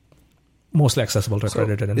mostly accessible to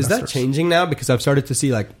accredited investors. Is that changing now? Because I've started to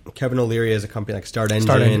see like Kevin O'Leary as a company like Start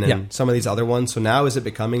Engine and some of these other ones. So now is it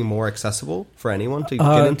becoming more accessible for anyone to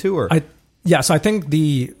get into? Or so I think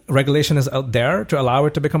the regulation is out there to allow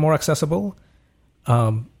it to become more accessible.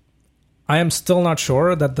 I am still not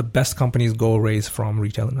sure that the best companies go raise from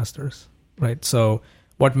retail investors, right? So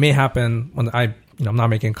what may happen when I'm not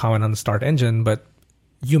making a comment on the Start Engine, but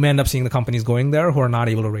you may end up seeing the companies going there who are not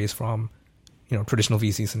able to raise from, traditional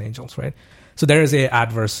VCs and angels, right? So there is a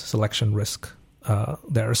adverse selection risk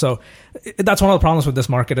there. So that's one of the problems with this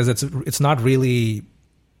market is it's not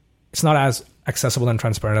as accessible and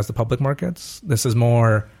transparent as the public markets. This is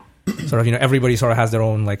more sort of, everybody sort of has their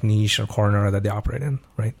own like niche or corner that they operate in,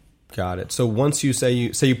 right? Got it. So once you say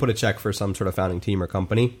you put a check for some sort of founding team or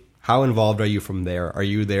company, how involved are you from there? Are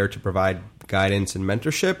you there to provide guidance and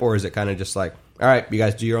mentorship, or is it kind of just like, all right, you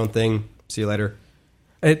guys do your own thing, see you later?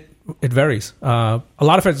 It varies. A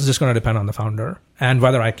lot of it is just going to depend on the founder and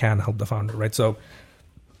whether I can help the founder, right? So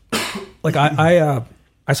like I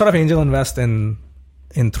sort of angel invest in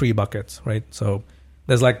 3 buckets, right? So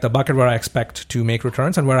there's like the bucket where I expect to make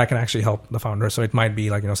returns and where I can actually help the founder. So it might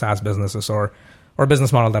be like, SaaS businesses or a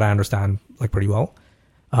business model that I understand like pretty well.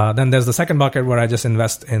 Then there's the second bucket where I just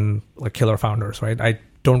invest in like killer founders, right? I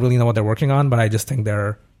don't really know what they're working on, but I just think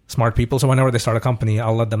they're smart people. So whenever they start a company,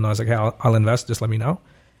 I'll let them know. It's like, hey, I'll invest, just let me know.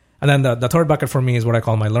 And then the third bucket for me is what I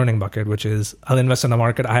call my learning bucket, which is I'll invest in a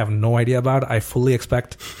market I have no idea about. I fully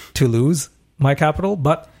expect to lose my capital,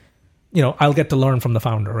 but I'll get to learn from the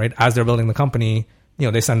founder, right? As they're building the company,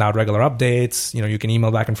 they send out regular updates. You can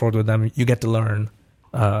email back and forth with them. You get to learn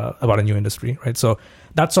about a new industry, right? So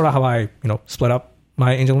that's sort of how I, split up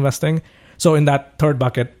my angel investing. So in that third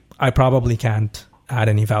bucket, I probably can't add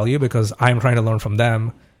any value because I'm trying to learn from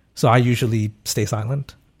them. So I usually stay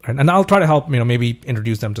silent, right? And I'll try to help, maybe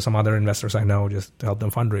introduce them to some other investors I know just to help them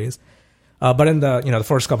fundraise. But in the, the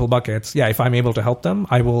first couple buckets, if I'm able to help them,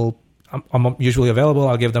 I'm usually available.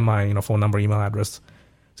 I'll give them my, phone number, email address.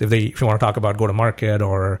 So if you want to talk about go to market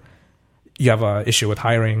or you have an issue with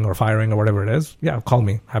hiring or firing or whatever it is, call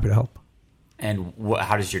me. Happy to help. And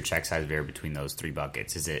how does your check size vary between those 3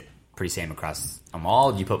 buckets? Is it pretty same across them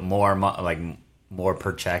all? Do you put more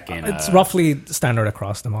per check in? It's roughly standard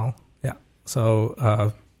across them all. Yeah.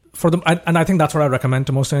 So and I think that's what I recommend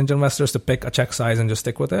to most angel investors, to pick a check size and just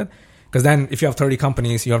stick with it. Because then if you have 30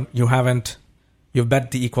 companies, you've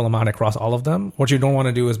bet the equal amount across all of them. What you don't want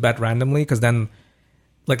to do is bet randomly, because then,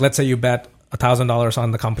 like, let's say you bet $1,000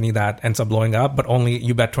 on the company that ends up blowing up, but only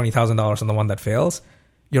you bet $20,000 on the one that fails.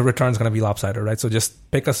 Your return's going to be lopsided, right? So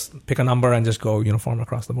just pick a number and just go uniform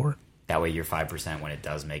across the board. That way, you're 5% when it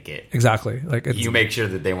does make it. Exactly. Like you make sure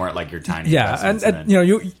that they weren't like your tiny. Yeah, and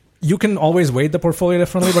you can always weight the portfolio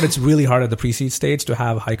differently, but it's really hard at the pre-seed stage to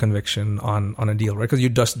have high conviction on a deal, right? Because you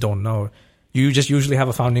just don't know. You just usually have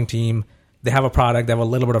a founding team. They have a product. They have a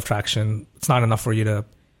little bit of traction. It's not enough for you to,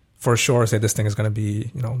 for sure, say this thing is going to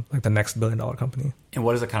be, like the next $1 billion company. And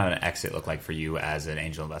what does a kind of an exit look like for you as an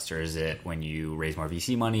angel investor? Is it when you raise more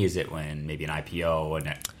VC money? Is it when maybe an IPO? An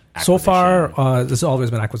acquisition? So far, this has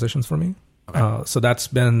always been acquisitions for me. Okay. So that's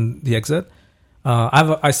been the exit.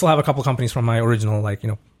 I still have a couple companies from my original,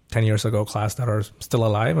 10 years ago class that are still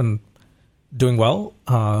alive and doing well.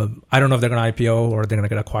 I don't know if they're going to IPO or they're going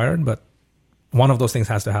to get acquired, but one of those things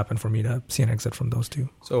has to happen for me to see an exit from those two.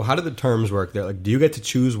 So how do the terms work there? Like, do you get to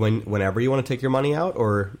choose whenever you want to take your money out,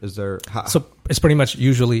 or is there... So it's pretty much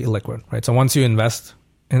usually illiquid, right? So once you invest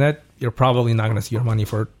in it, you're probably not going to see your money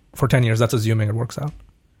for 10 years. That's assuming it works out.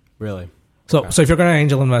 Really? So if you're going to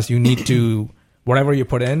angel invest, you need to, whatever you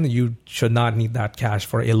put in, you should not need that cash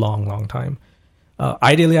for a long, long time.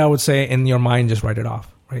 Ideally, I would say in your mind, just write it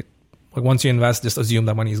off, right? Like once you invest, just assume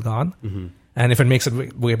that money is gone. Mm-hmm. And if it makes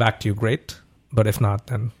it way back to you, great. But if not,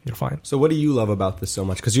 then you're fine. So what do you love about this so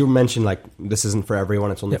much? Because you mentioned this isn't for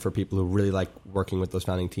everyone. It's only for people who really like working with those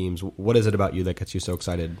founding teams. What is it about you that gets you so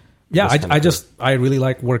excited? Yeah, This kind of I really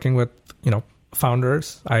like working with,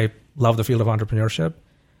 founders. I love the field of entrepreneurship.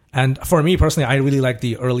 And for me personally, I really like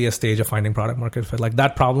the earliest stage of finding product market fit. Like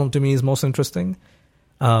that problem to me is most interesting.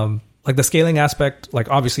 Like the scaling aspect, like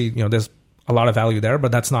obviously, there's a lot of value there,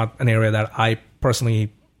 but that's not an area that I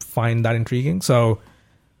personally find that intriguing. So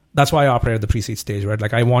that's why I operate at the pre-seed stage, right?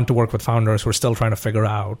 Like I want to work with founders who are still trying to figure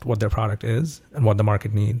out what their product is and what the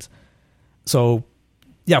market needs. So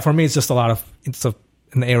yeah, for me, it's just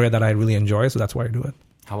an area that I really enjoy. So that's why I do it.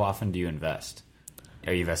 How often do you invest?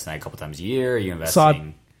 Are you investing a couple times a year? Are you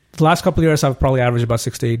investing? So the last couple of years, I've probably averaged about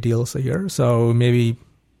 6 to 8 deals a year. So maybe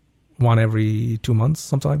one every 2 months,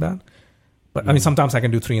 something like that. But I mean, sometimes I can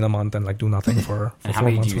do 3 in a month and like do nothing for and 4 months. how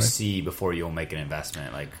many do you right? see before you'll make an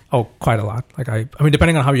investment? Like, oh, quite a lot. Like I mean,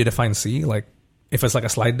 depending on how you define C, like if it's like a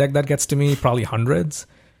slide deck that gets to me, probably hundreds.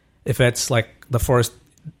 If it's like the first,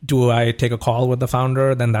 do I take a call with the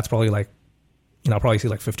founder? Then that's probably like, I'll probably see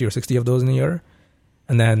like 50 or 60 of those in a year.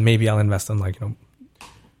 And then maybe I'll invest in like,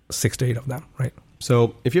 6 to 8 of them, right?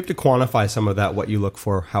 So if you have to quantify some of that, what you look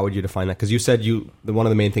for, how would you define that? Because you said one of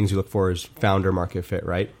the main things you look for is founder market fit,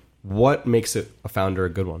 right? What makes a founder a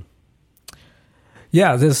good one?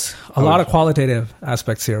 Yeah, there's a lot of qualitative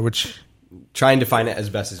aspects here, which... Try and define it as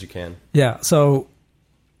best as you can. Yeah, so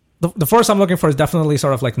the first I'm looking for is definitely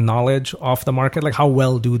sort of like knowledge of the market. Like how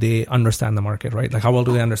well do they understand the market, right? Like how well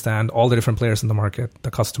do they understand all the different players in the market,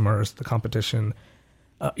 the customers, the competition,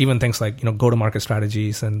 even things like, go-to-market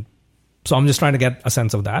strategies. And so I'm just trying to get a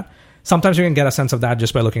sense of that. Sometimes you can get a sense of that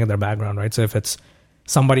just by looking at their background, right? So if it's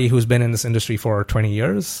somebody who's been in this industry for 20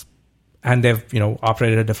 years and they've,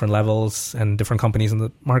 operated at different levels and different companies in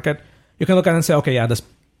the market, you can look at it and say, okay, yeah, this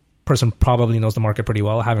person probably knows the market pretty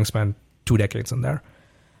well, having spent 2 decades in there.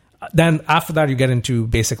 Then after that, you get into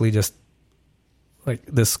basically just like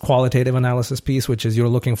this qualitative analysis piece, which is you're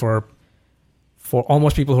looking for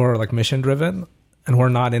almost people who are like mission driven and who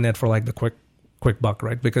are not in it for like the quick buck,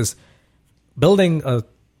 right? Because building a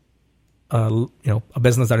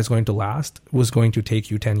business that is going to last was going to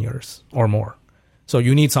take you 10 years or more. So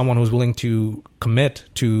you need someone who's willing to commit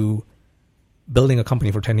to building a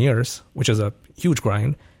company for 10 years, which is a huge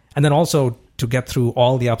grind. And then also to get through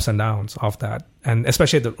all the ups and downs of that. And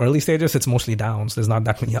especially at the early stages, it's mostly downs. There's not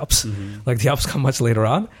that many ups. Mm-hmm. Like the ups come much later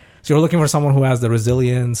on. So you're looking for someone who has the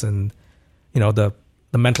resilience and,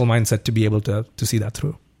 the mental mindset to be able to see that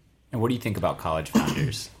through. And what do you think about college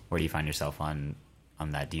founders? Where do you find yourself on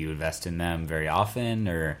that? Do you invest in them very often,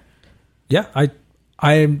 or? Yeah,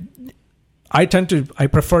 I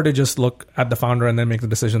prefer to just look at the founder and then make the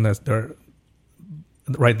decision that they're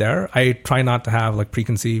right there. I try not to have like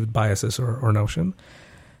preconceived biases or notion.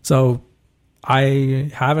 So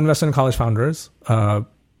I have invested in college founders. I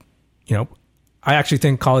actually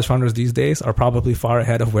think college founders these days are probably far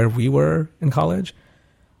ahead of where we were in college.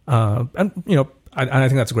 And I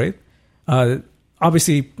think that's great.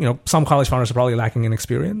 Obviously, some college founders are probably lacking in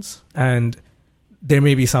experience, and there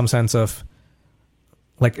may be some sense of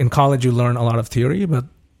like in college you learn a lot of theory, but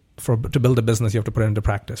to build a business you have to put it into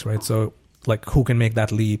practice, right? So like who can make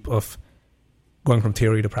that leap of going from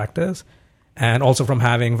theory to practice, and also from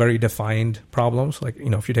having very defined problems. Like,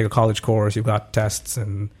 if you take a college course, you've got tests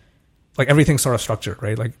and like everything's sort of structured,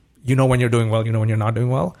 right? Like, when you're doing well, when you're not doing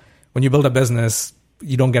well. When you build a business,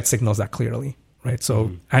 you don't get signals that clearly, right?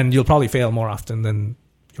 So, and you'll probably fail more often than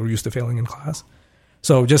you're used to failing in class.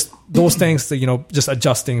 So just those things that, just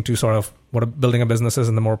adjusting to sort of what building a business is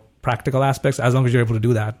and the more practical aspects, as long as you're able to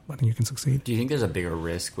do that, I think you can succeed. Do you think there's a bigger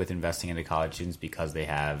risk with investing into college students because they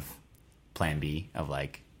have plan B of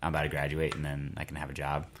like, I'm about to graduate and then I can have a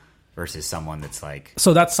job, versus someone that's like...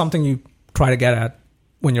 So that's something you try to get at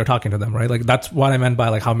when you're talking to them, right? Like that's what I meant by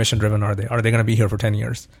like how mission driven are they? Are they going to be here for 10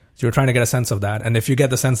 years? So you're trying to get a sense of that. And if you get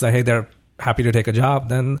the sense that, hey, they're happy to take a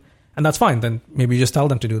job, and that's fine. Then maybe you just tell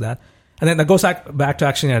them to do that. And then that goes back to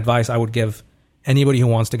actually an advice I would give anybody who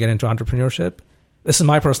wants to get into entrepreneurship. This is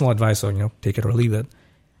my personal advice, so take it or leave it.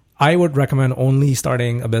 I would recommend only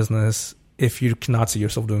starting a business if you cannot see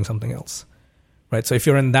yourself doing something else, right? So if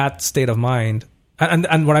you're in that state of mind,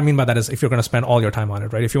 and what I mean by that is if you're going to spend all your time on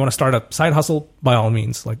it, right? If you want to start a side hustle, by all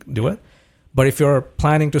means, like do it. But if you're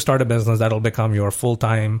planning to start a business that'll become your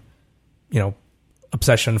full-time,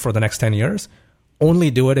 obsession for the next 10 years,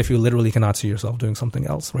 only do it if you literally cannot see yourself doing something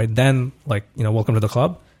else, right? Then, welcome to the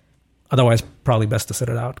club. Otherwise, probably best to sit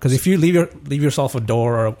it out. Because if you leave yourself a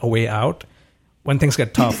door or a way out, when things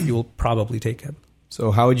get tough, you will probably take it.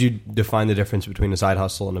 So how would you define the difference between a side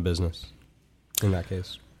hustle and a business in that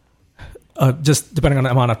case? Just depending on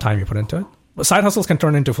the amount of time you put into it. But side hustles can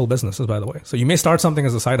turn into full businesses, by the way. So you may start something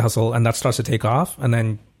as a side hustle and that starts to take off, and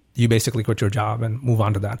then you basically quit your job and move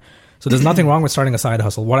on to that. So there's nothing wrong with starting a side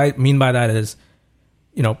hustle. What I mean by that is,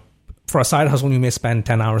 for a side hustle, you may spend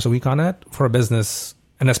 10 hours a week on it. For a business,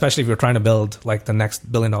 and especially if you're trying to build like the next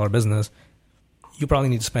 $1 billion business, you probably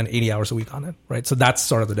need to spend 80 hours a week on it, right? So that's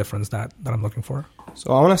sort of the difference that I'm looking for.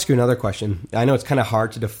 So I want to ask you another question. I know it's kind of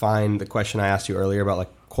hard to define the question I asked you earlier about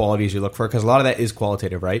like qualities you look for, because a lot of that is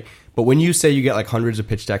qualitative, right? But when you say you get like hundreds of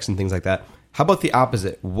pitch decks and things like that, how about the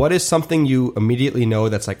opposite? What is something you immediately know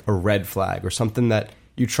that's like a red flag, or something that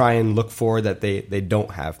you try and look for that they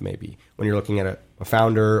don't have, maybe when you're looking at a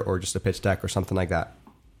founder or just a pitch deck or something like that?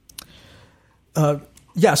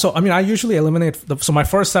 Yeah, so I mean, I usually eliminate. So my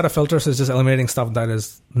first set of filters is just eliminating stuff that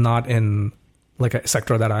is not in like a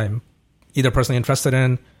sector that I'm either personally interested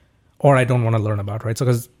in or I don't want to learn about, right? So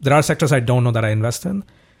because there are sectors I don't know that I invest in.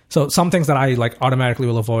 So some things that I like automatically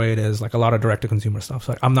will avoid is like a lot of direct to consumer stuff.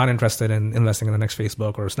 So I'm not interested in investing in the next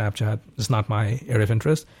Facebook or Snapchat. It's not my area of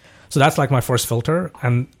interest. So that's like my first filter.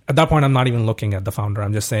 And at that point, I'm not even looking at the founder.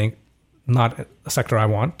 I'm just saying not a sector I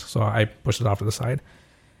want. So I push it off to the side.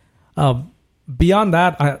 Beyond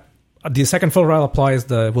that, the second filter I'll apply is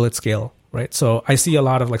the will it scale, right? So I see a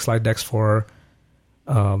lot of like slide decks for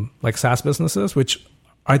like SaaS businesses, which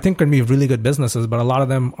I think can be really good businesses, but a lot of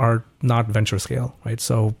them are not venture scale, right?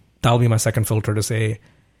 So that'll be my second filter to say,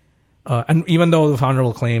 and even though the founder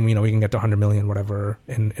will claim, we can get to 100 million, whatever,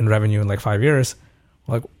 in revenue in like 5 years,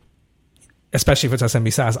 like, especially if it's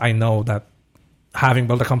SMB SaaS, I know that having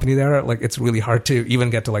built a company there, like it's really hard to even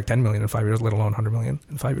get to like 10 million in 5 years, let alone 100 million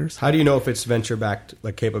in 5 years. How do you know if it's venture backed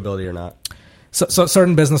like capability or not? So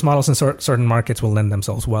certain business models in certain markets will lend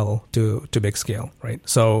themselves well to big scale, right?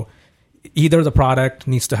 So either the product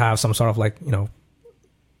needs to have some sort of like,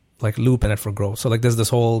 like loop in it for growth. So like there's this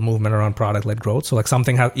whole movement around product led growth. So like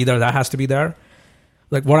something either that has to be there.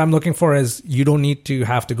 Like what I'm looking for is you don't need to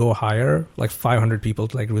have to go hire like 500 people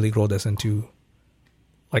to like really grow this into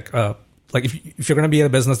like if you're going to be a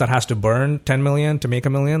business that has to burn 10 million to make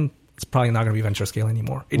 $1 million, it's probably not going to be venture scale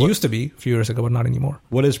anymore. It used to be a few years ago, but not anymore.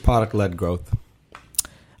 What is product led growth?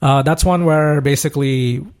 That's one where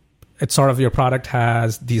basically it's sort of your product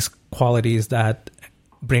has these qualities that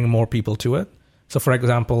bring more people to it. So for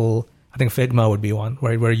example, I think Figma would be one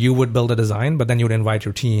where you would build a design, but then you would invite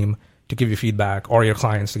your team to give you feedback or your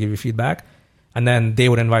clients to give you feedback. And then they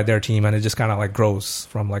would invite their team, and it just kind of like grows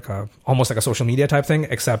from like almost like a social media type thing,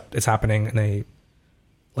 except it's happening in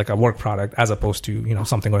a work product as opposed to,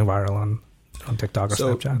 something going viral on TikTok or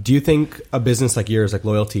Snapchat. Do you think a business like yours, like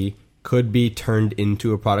Loyalty, could be turned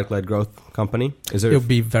into a product-led growth company? It would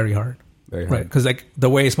be very hard. Very hard. Right. Because like the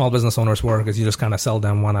way small business owners work is you just kind of sell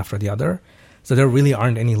them one after the other. So there really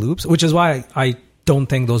aren't any loops, which is why I don't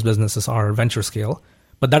think those businesses are venture scale.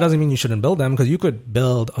 But that doesn't mean you shouldn't build them, because you could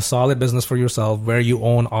build a solid business for yourself where you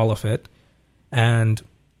own all of it. And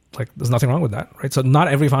like there's nothing wrong with that, right? So not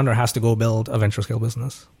every founder has to go build a venture scale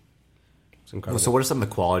business. It's incredible. So what are some of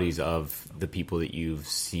the qualities of the people that you've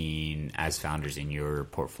seen as founders in your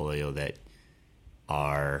portfolio that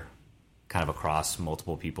are kind of across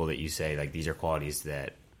multiple people that you say, like, these are qualities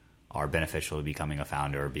that are beneficial to becoming a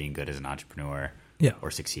founder or being good as an entrepreneur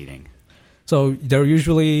or succeeding? So they're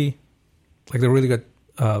usually like they're really good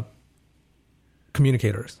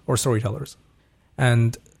communicators or storytellers.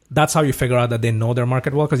 And that's how you figure out that they know their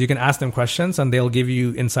market well, because you can ask them questions and they'll give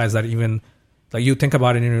you insights that even like you think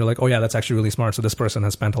about it and you're like, oh yeah, that's actually really smart. So this person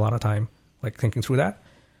has spent a lot of time like thinking through that.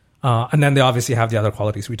 And then they obviously have the other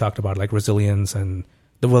qualities we talked about, like resilience and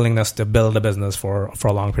the willingness to build a business for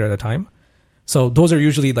a long period of time. So those are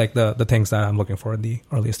usually like the things that I'm looking for in the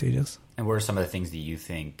earliest stages. And what are some of the things that you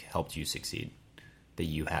think helped you succeed that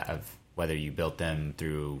you have, whether you built them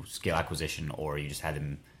through scale acquisition or you just had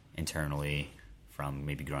them internally from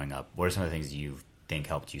maybe growing up? What are some of the things that you think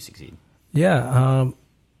helped you succeed? Yeah.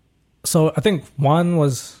 So I think one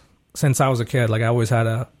was, since I was a kid, like I always had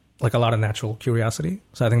a lot of natural curiosity.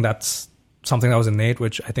 So I think that's something that was innate,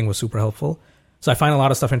 which I think was super helpful. So I find a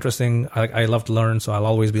lot of stuff interesting. I love to learn, so I'll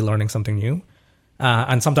always be learning something new.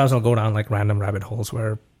 And sometimes I'll go down like random rabbit holes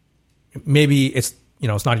where maybe it's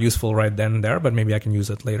not useful right then and there, but maybe I can use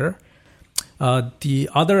it later. The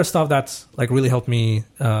other stuff that's like really helped me,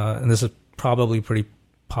 and this is probably pretty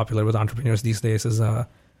popular with entrepreneurs these days, is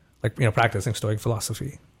practicing Stoic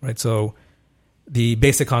philosophy, right? So the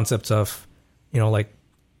basic concepts of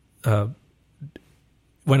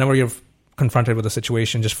whenever you're confronted with a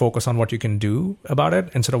situation, just focus on what you can do about it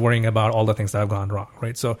instead of worrying about all the things that have gone wrong,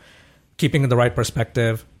 right? So keeping the right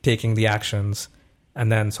perspective, taking the actions,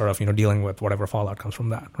 and then sort of dealing with whatever fallout comes from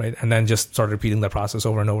that, right? And then just sort of repeating the process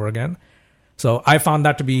over and over again. So I found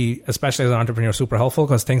that to be, especially as an entrepreneur, super helpful,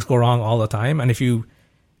 because things go wrong all the time. And if you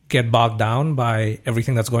get bogged down by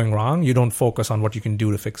everything that's going wrong, you don't focus on what you can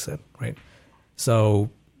do to fix it, right?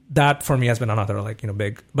 So that for me has been another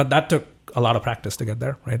big, but that took a lot of practice to get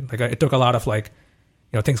there, right? Like it took a lot of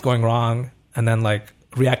things going wrong and then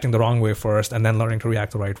reacting the wrong way first and then learning to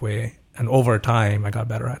react the right way. And over time, I got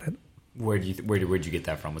better at it. Where'd you get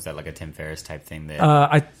that from? Was that like a Tim Ferriss type thing? That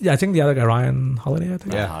I think the other guy, Ryan Holiday, I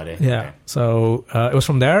think. Ryan Holiday. Yeah. Okay. So it was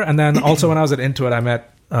from there. And then also when I was at Intuit, I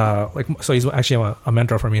met, so he's actually a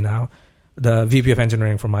mentor for me now, the VP of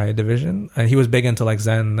engineering for my division. And he was big into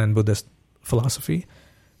Zen and Buddhist philosophy.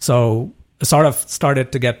 So it sort of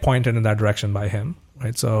started to get pointed in that direction by him,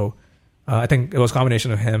 right? So I think it was a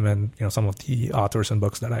combination of him and some of the authors and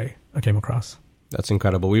books that I came across. That's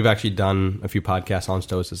incredible. We've actually done a few podcasts on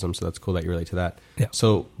Stoicism, so that's cool that you relate to that. Yeah.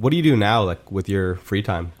 So what do you do now, with your free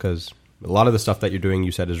time? Because a lot of the stuff that you're doing,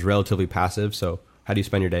 you said, is relatively passive. So how do you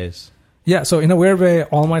spend your days? Yeah. So in a weird way,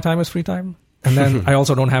 all my time is free time. And then I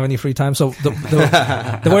also don't have any free time. So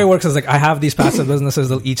the way it works is I have these passive businesses.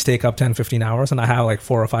 They'll each take up 10, 15 hours. And I have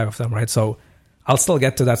 4 or 5 of them, right? So I'll still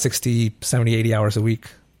get to that 60, 70, 80 hours a week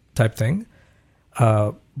type thing.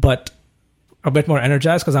 But a bit more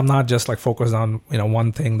energized because I'm not just focused on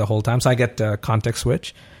one thing the whole time. So I get context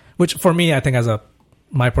switch, which for me I think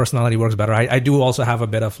my personality works better. I do also have a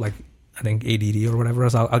bit of I think ADD or whatever,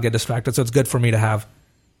 so I'll get distracted. So it's good for me to have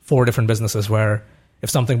 4 different businesses where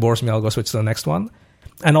if something bores me, I'll go switch to the next one.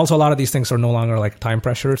 And also a lot of these things are no longer time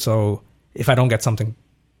pressure. So if I don't get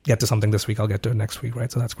to something this week, I'll get to it next week,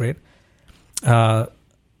 right? So that's great. I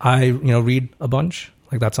read a bunch.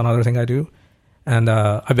 That's another thing I do. And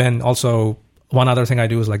I've been also. One other thing I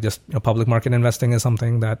do is just public market investing is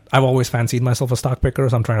something that I've always fancied myself a stock picker.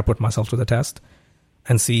 So I'm trying to put myself to the test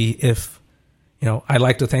and see if, I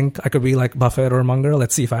like to think I could be like Buffett or Munger.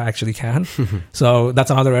 Let's see if I actually can. So that's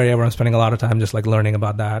another area where I'm spending a lot of time just learning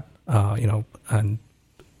about that, and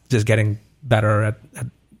just getting better at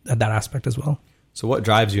that aspect as well. So what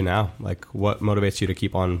drives you now? What motivates you to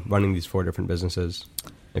keep on running these 4 different businesses?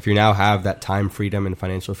 If you now have that time freedom and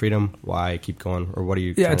financial freedom, why keep going? Or what are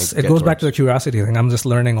you trying to get it goes back to the curiosity thing. I'm just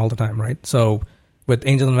learning all the time, right? So with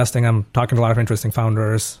angel investing, I'm talking to a lot of interesting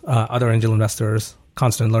founders, other angel investors,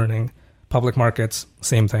 constant learning. Public markets,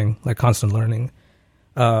 same thing, constant learning.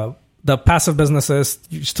 The passive businesses,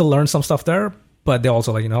 you still learn some stuff there, but they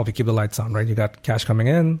also help you keep the lights on, right? You got cash coming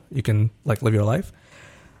in, you can live your life.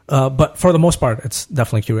 But for the most part, it's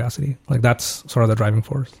definitely curiosity. That's sort of the driving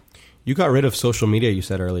force. You got rid of social media, you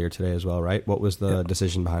said earlier today as well, right? What was the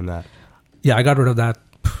decision behind that? Yeah, I got rid of that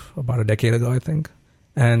about a decade ago, I think.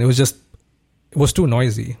 And it was too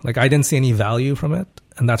noisy. I didn't see any value from it,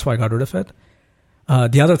 and that's why I got rid of it.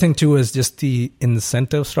 The other thing too is just the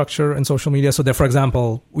incentive structure in social media. So there, for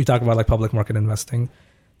example, we talk about public market investing.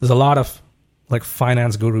 There's a lot of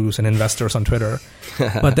finance gurus and investors on Twitter.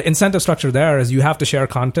 But the incentive structure there is you have to share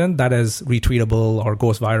content that is retweetable or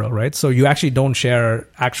goes viral, right? So you actually don't share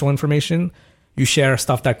actual information. You share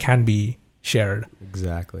stuff that can be shared.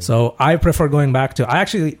 Exactly. So I prefer going back to, I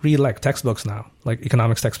actually read textbooks now,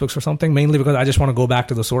 economics textbooks or something, mainly because I just want to go back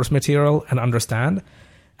to the source material and understand,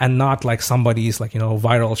 and not somebody's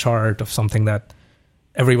viral chart of something that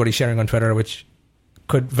everybody's sharing on Twitter, which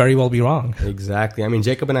could very well be wrong. Exactly. I mean,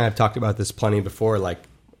 Jacob and I have talked about this plenty before.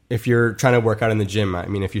 If you're trying to work out in the gym,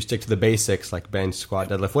 if you stick to the basics, bench, squat,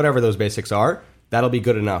 deadlift, whatever those basics are, that'll be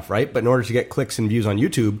good enough, right? But in order to get clicks and views on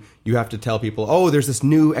YouTube, you have to tell people, oh, there's this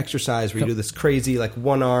new exercise where you do this crazy,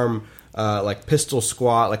 one arm, pistol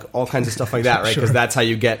squat, all kinds of stuff like that, right? Because that's how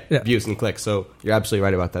you get views and clicks. So you're absolutely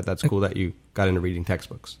right about that. That's cool that you got into reading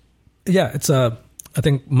textbooks. Yeah, I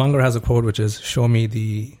think Munger has a quote, which is, show me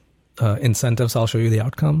the incentives, I'll show you the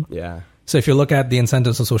outcome. Yeah. So if you look at the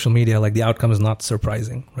incentives of social media, the outcome is not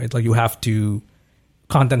surprising, right?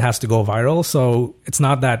 Content has to go viral. So it's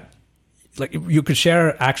not that, you could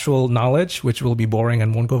share actual knowledge, which will be boring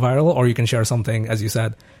and won't go viral, or you can share something, as you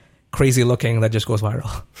said, crazy looking that just goes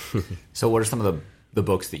viral. So what are some of the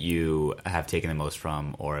books that you have taken the most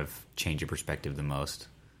from or have changed your perspective the most?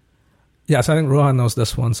 Yeah, so I think Rohan knows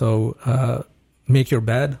this one. So Make Your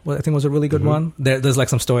Bed, I think was a really good one. There's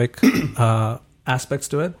some stoic aspects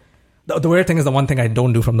to it. The weird thing is the one thing I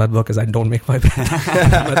don't do from that book is I don't make my bed.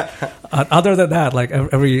 But other than that,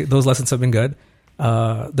 those lessons have been good.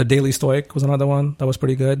 The Daily Stoic was another one that was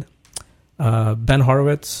pretty good. Ben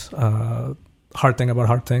Horowitz, Hard Thing About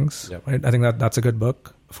Hard Things. Yep. Right? I think that's a good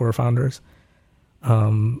book for founders.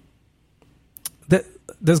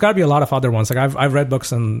 There's got to be a lot of other ones. I've read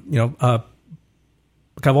books and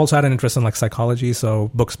I've also had an interest in psychology.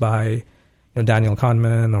 So books by Daniel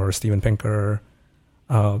Kahneman or Steven Pinker,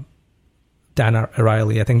 Dan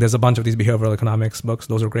Ariely. I think there's a bunch of these behavioral economics books.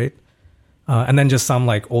 Those are great. And then just some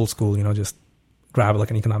like old school, just grab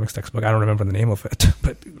like an economics textbook. I don't remember the name of it,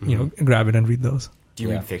 but grab it and read those. Do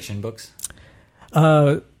you read fiction books?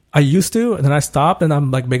 I used to, and then I stopped, and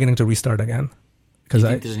I'm like beginning to restart again. Do you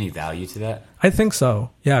think there's any value to that? I think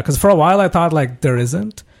so. Yeah, because for a while I thought like there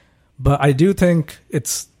isn't, but I do think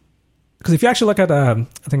it's because if you actually look at I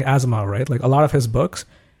think Asimov, right? Like a lot of his books,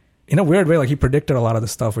 in a weird way, like he predicted a lot of the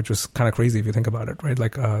stuff, which was kind of crazy if you think about it, right?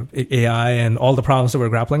 Like AI and all the problems that we're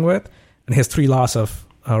grappling with, and his 3 laws of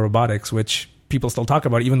robotics, which people still talk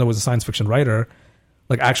about, even though he was a science fiction writer.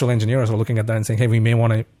 Like actual engineers are looking at that and saying, hey, we may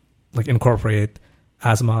want to like incorporate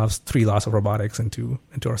Asimov's 3 laws of robotics into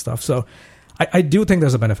our stuff. So I do think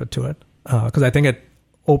there's a benefit to it because I think it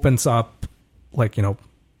opens up like,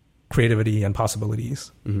 creativity and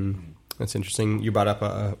possibilities. Mm-hmm. That's interesting. You brought up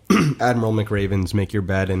Admiral McRaven's Make Your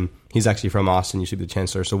Bed, and he's actually from Austin. You should be the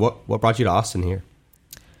chancellor. So what brought you to Austin here?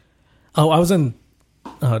 Oh, I was in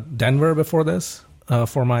Denver before this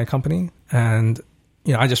for my company. And,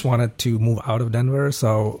 I just wanted to move out of Denver.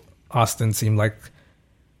 So Austin seemed like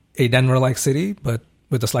a Denver-like city, but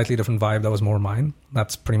with a slightly different vibe that was more mine.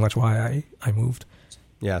 That's pretty much why I moved.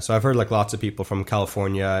 Yeah, so I've heard like lots of people from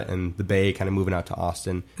California and the Bay kind of moving out to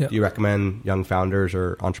Austin. Yeah. Do you recommend young founders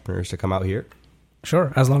or entrepreneurs to come out here?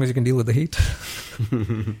 Sure, as long as you can deal with the heat.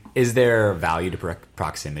 Is there value to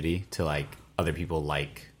proximity to like other people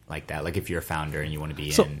like that? Like if you're a founder and you want to be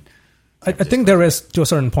in... I think there is to a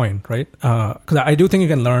certain point, right? Because I do think you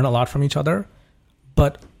can learn a lot from each other.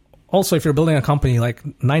 But also, if you're building a company, like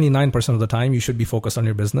 99% of the time, you should be focused on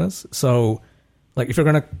your business. So like if you're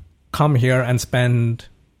going to come here and spend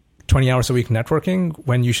 20 hours a week networking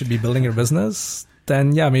when you should be building your business,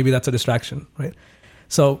 then yeah, maybe that's a distraction, right?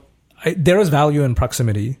 So there is value in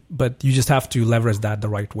proximity, but you just have to leverage that the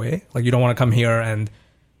right way. Like you don't want to come here and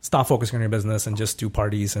stop focusing on your business and just do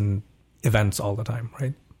parties and events all the time,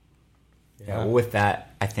 right? Yeah. Well, with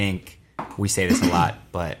that, I think we say this a lot,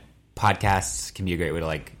 but podcasts can be a great way to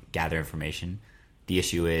like gather information. The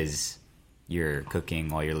issue is you're cooking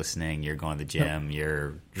while you're listening, you're going to the gym,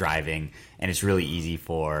 you're driving, and it's really easy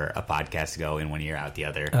for a podcast to go in one ear, out the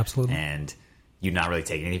other. Absolutely. And you're not really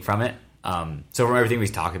taking anything from it. So from everything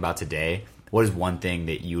we've talked about today, what is one thing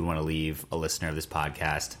that you would want to leave a listener of this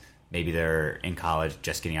podcast? Maybe they're in college,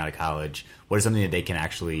 just getting out of college. What is something that they can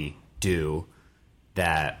actually do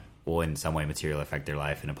that will in some way materially affect their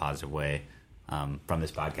life in a positive way from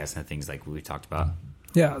this podcast and the things like we talked about?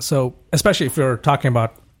 Yeah, so especially if you're talking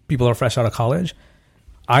about people who are fresh out of college,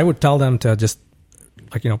 I would tell them to just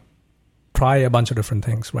try a bunch of different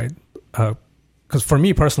things, right? Because for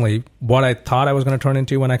me personally, what I thought I was going to turn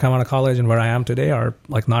into when I come out of college and where I am today are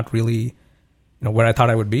like not really where I thought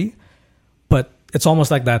I would be. But it's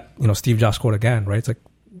almost like that Steve Jobs quote again, right? It's like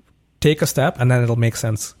take a step and then it'll make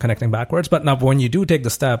sense connecting backwards. But now when you do take the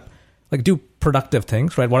step, like do productive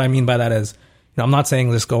things, right? What I mean by that is, I'm not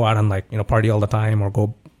saying just go out and like, party all the time or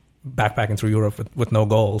go backpacking through Europe with no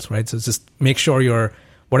goals, right? So it's just make sure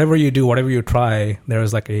whatever you do, whatever you try, there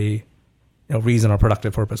is like a reason or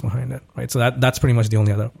productive purpose behind it, right? So that's pretty much the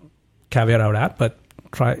only other caveat I would add, but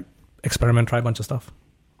try a bunch of stuff.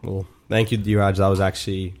 Well, thank you, Dheeraj. That was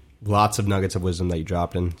actually lots of nuggets of wisdom that you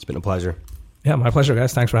dropped, and it's been a pleasure. Yeah, my pleasure,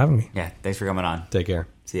 guys. Thanks for having me. Yeah, thanks for coming on. Take care.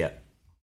 See ya.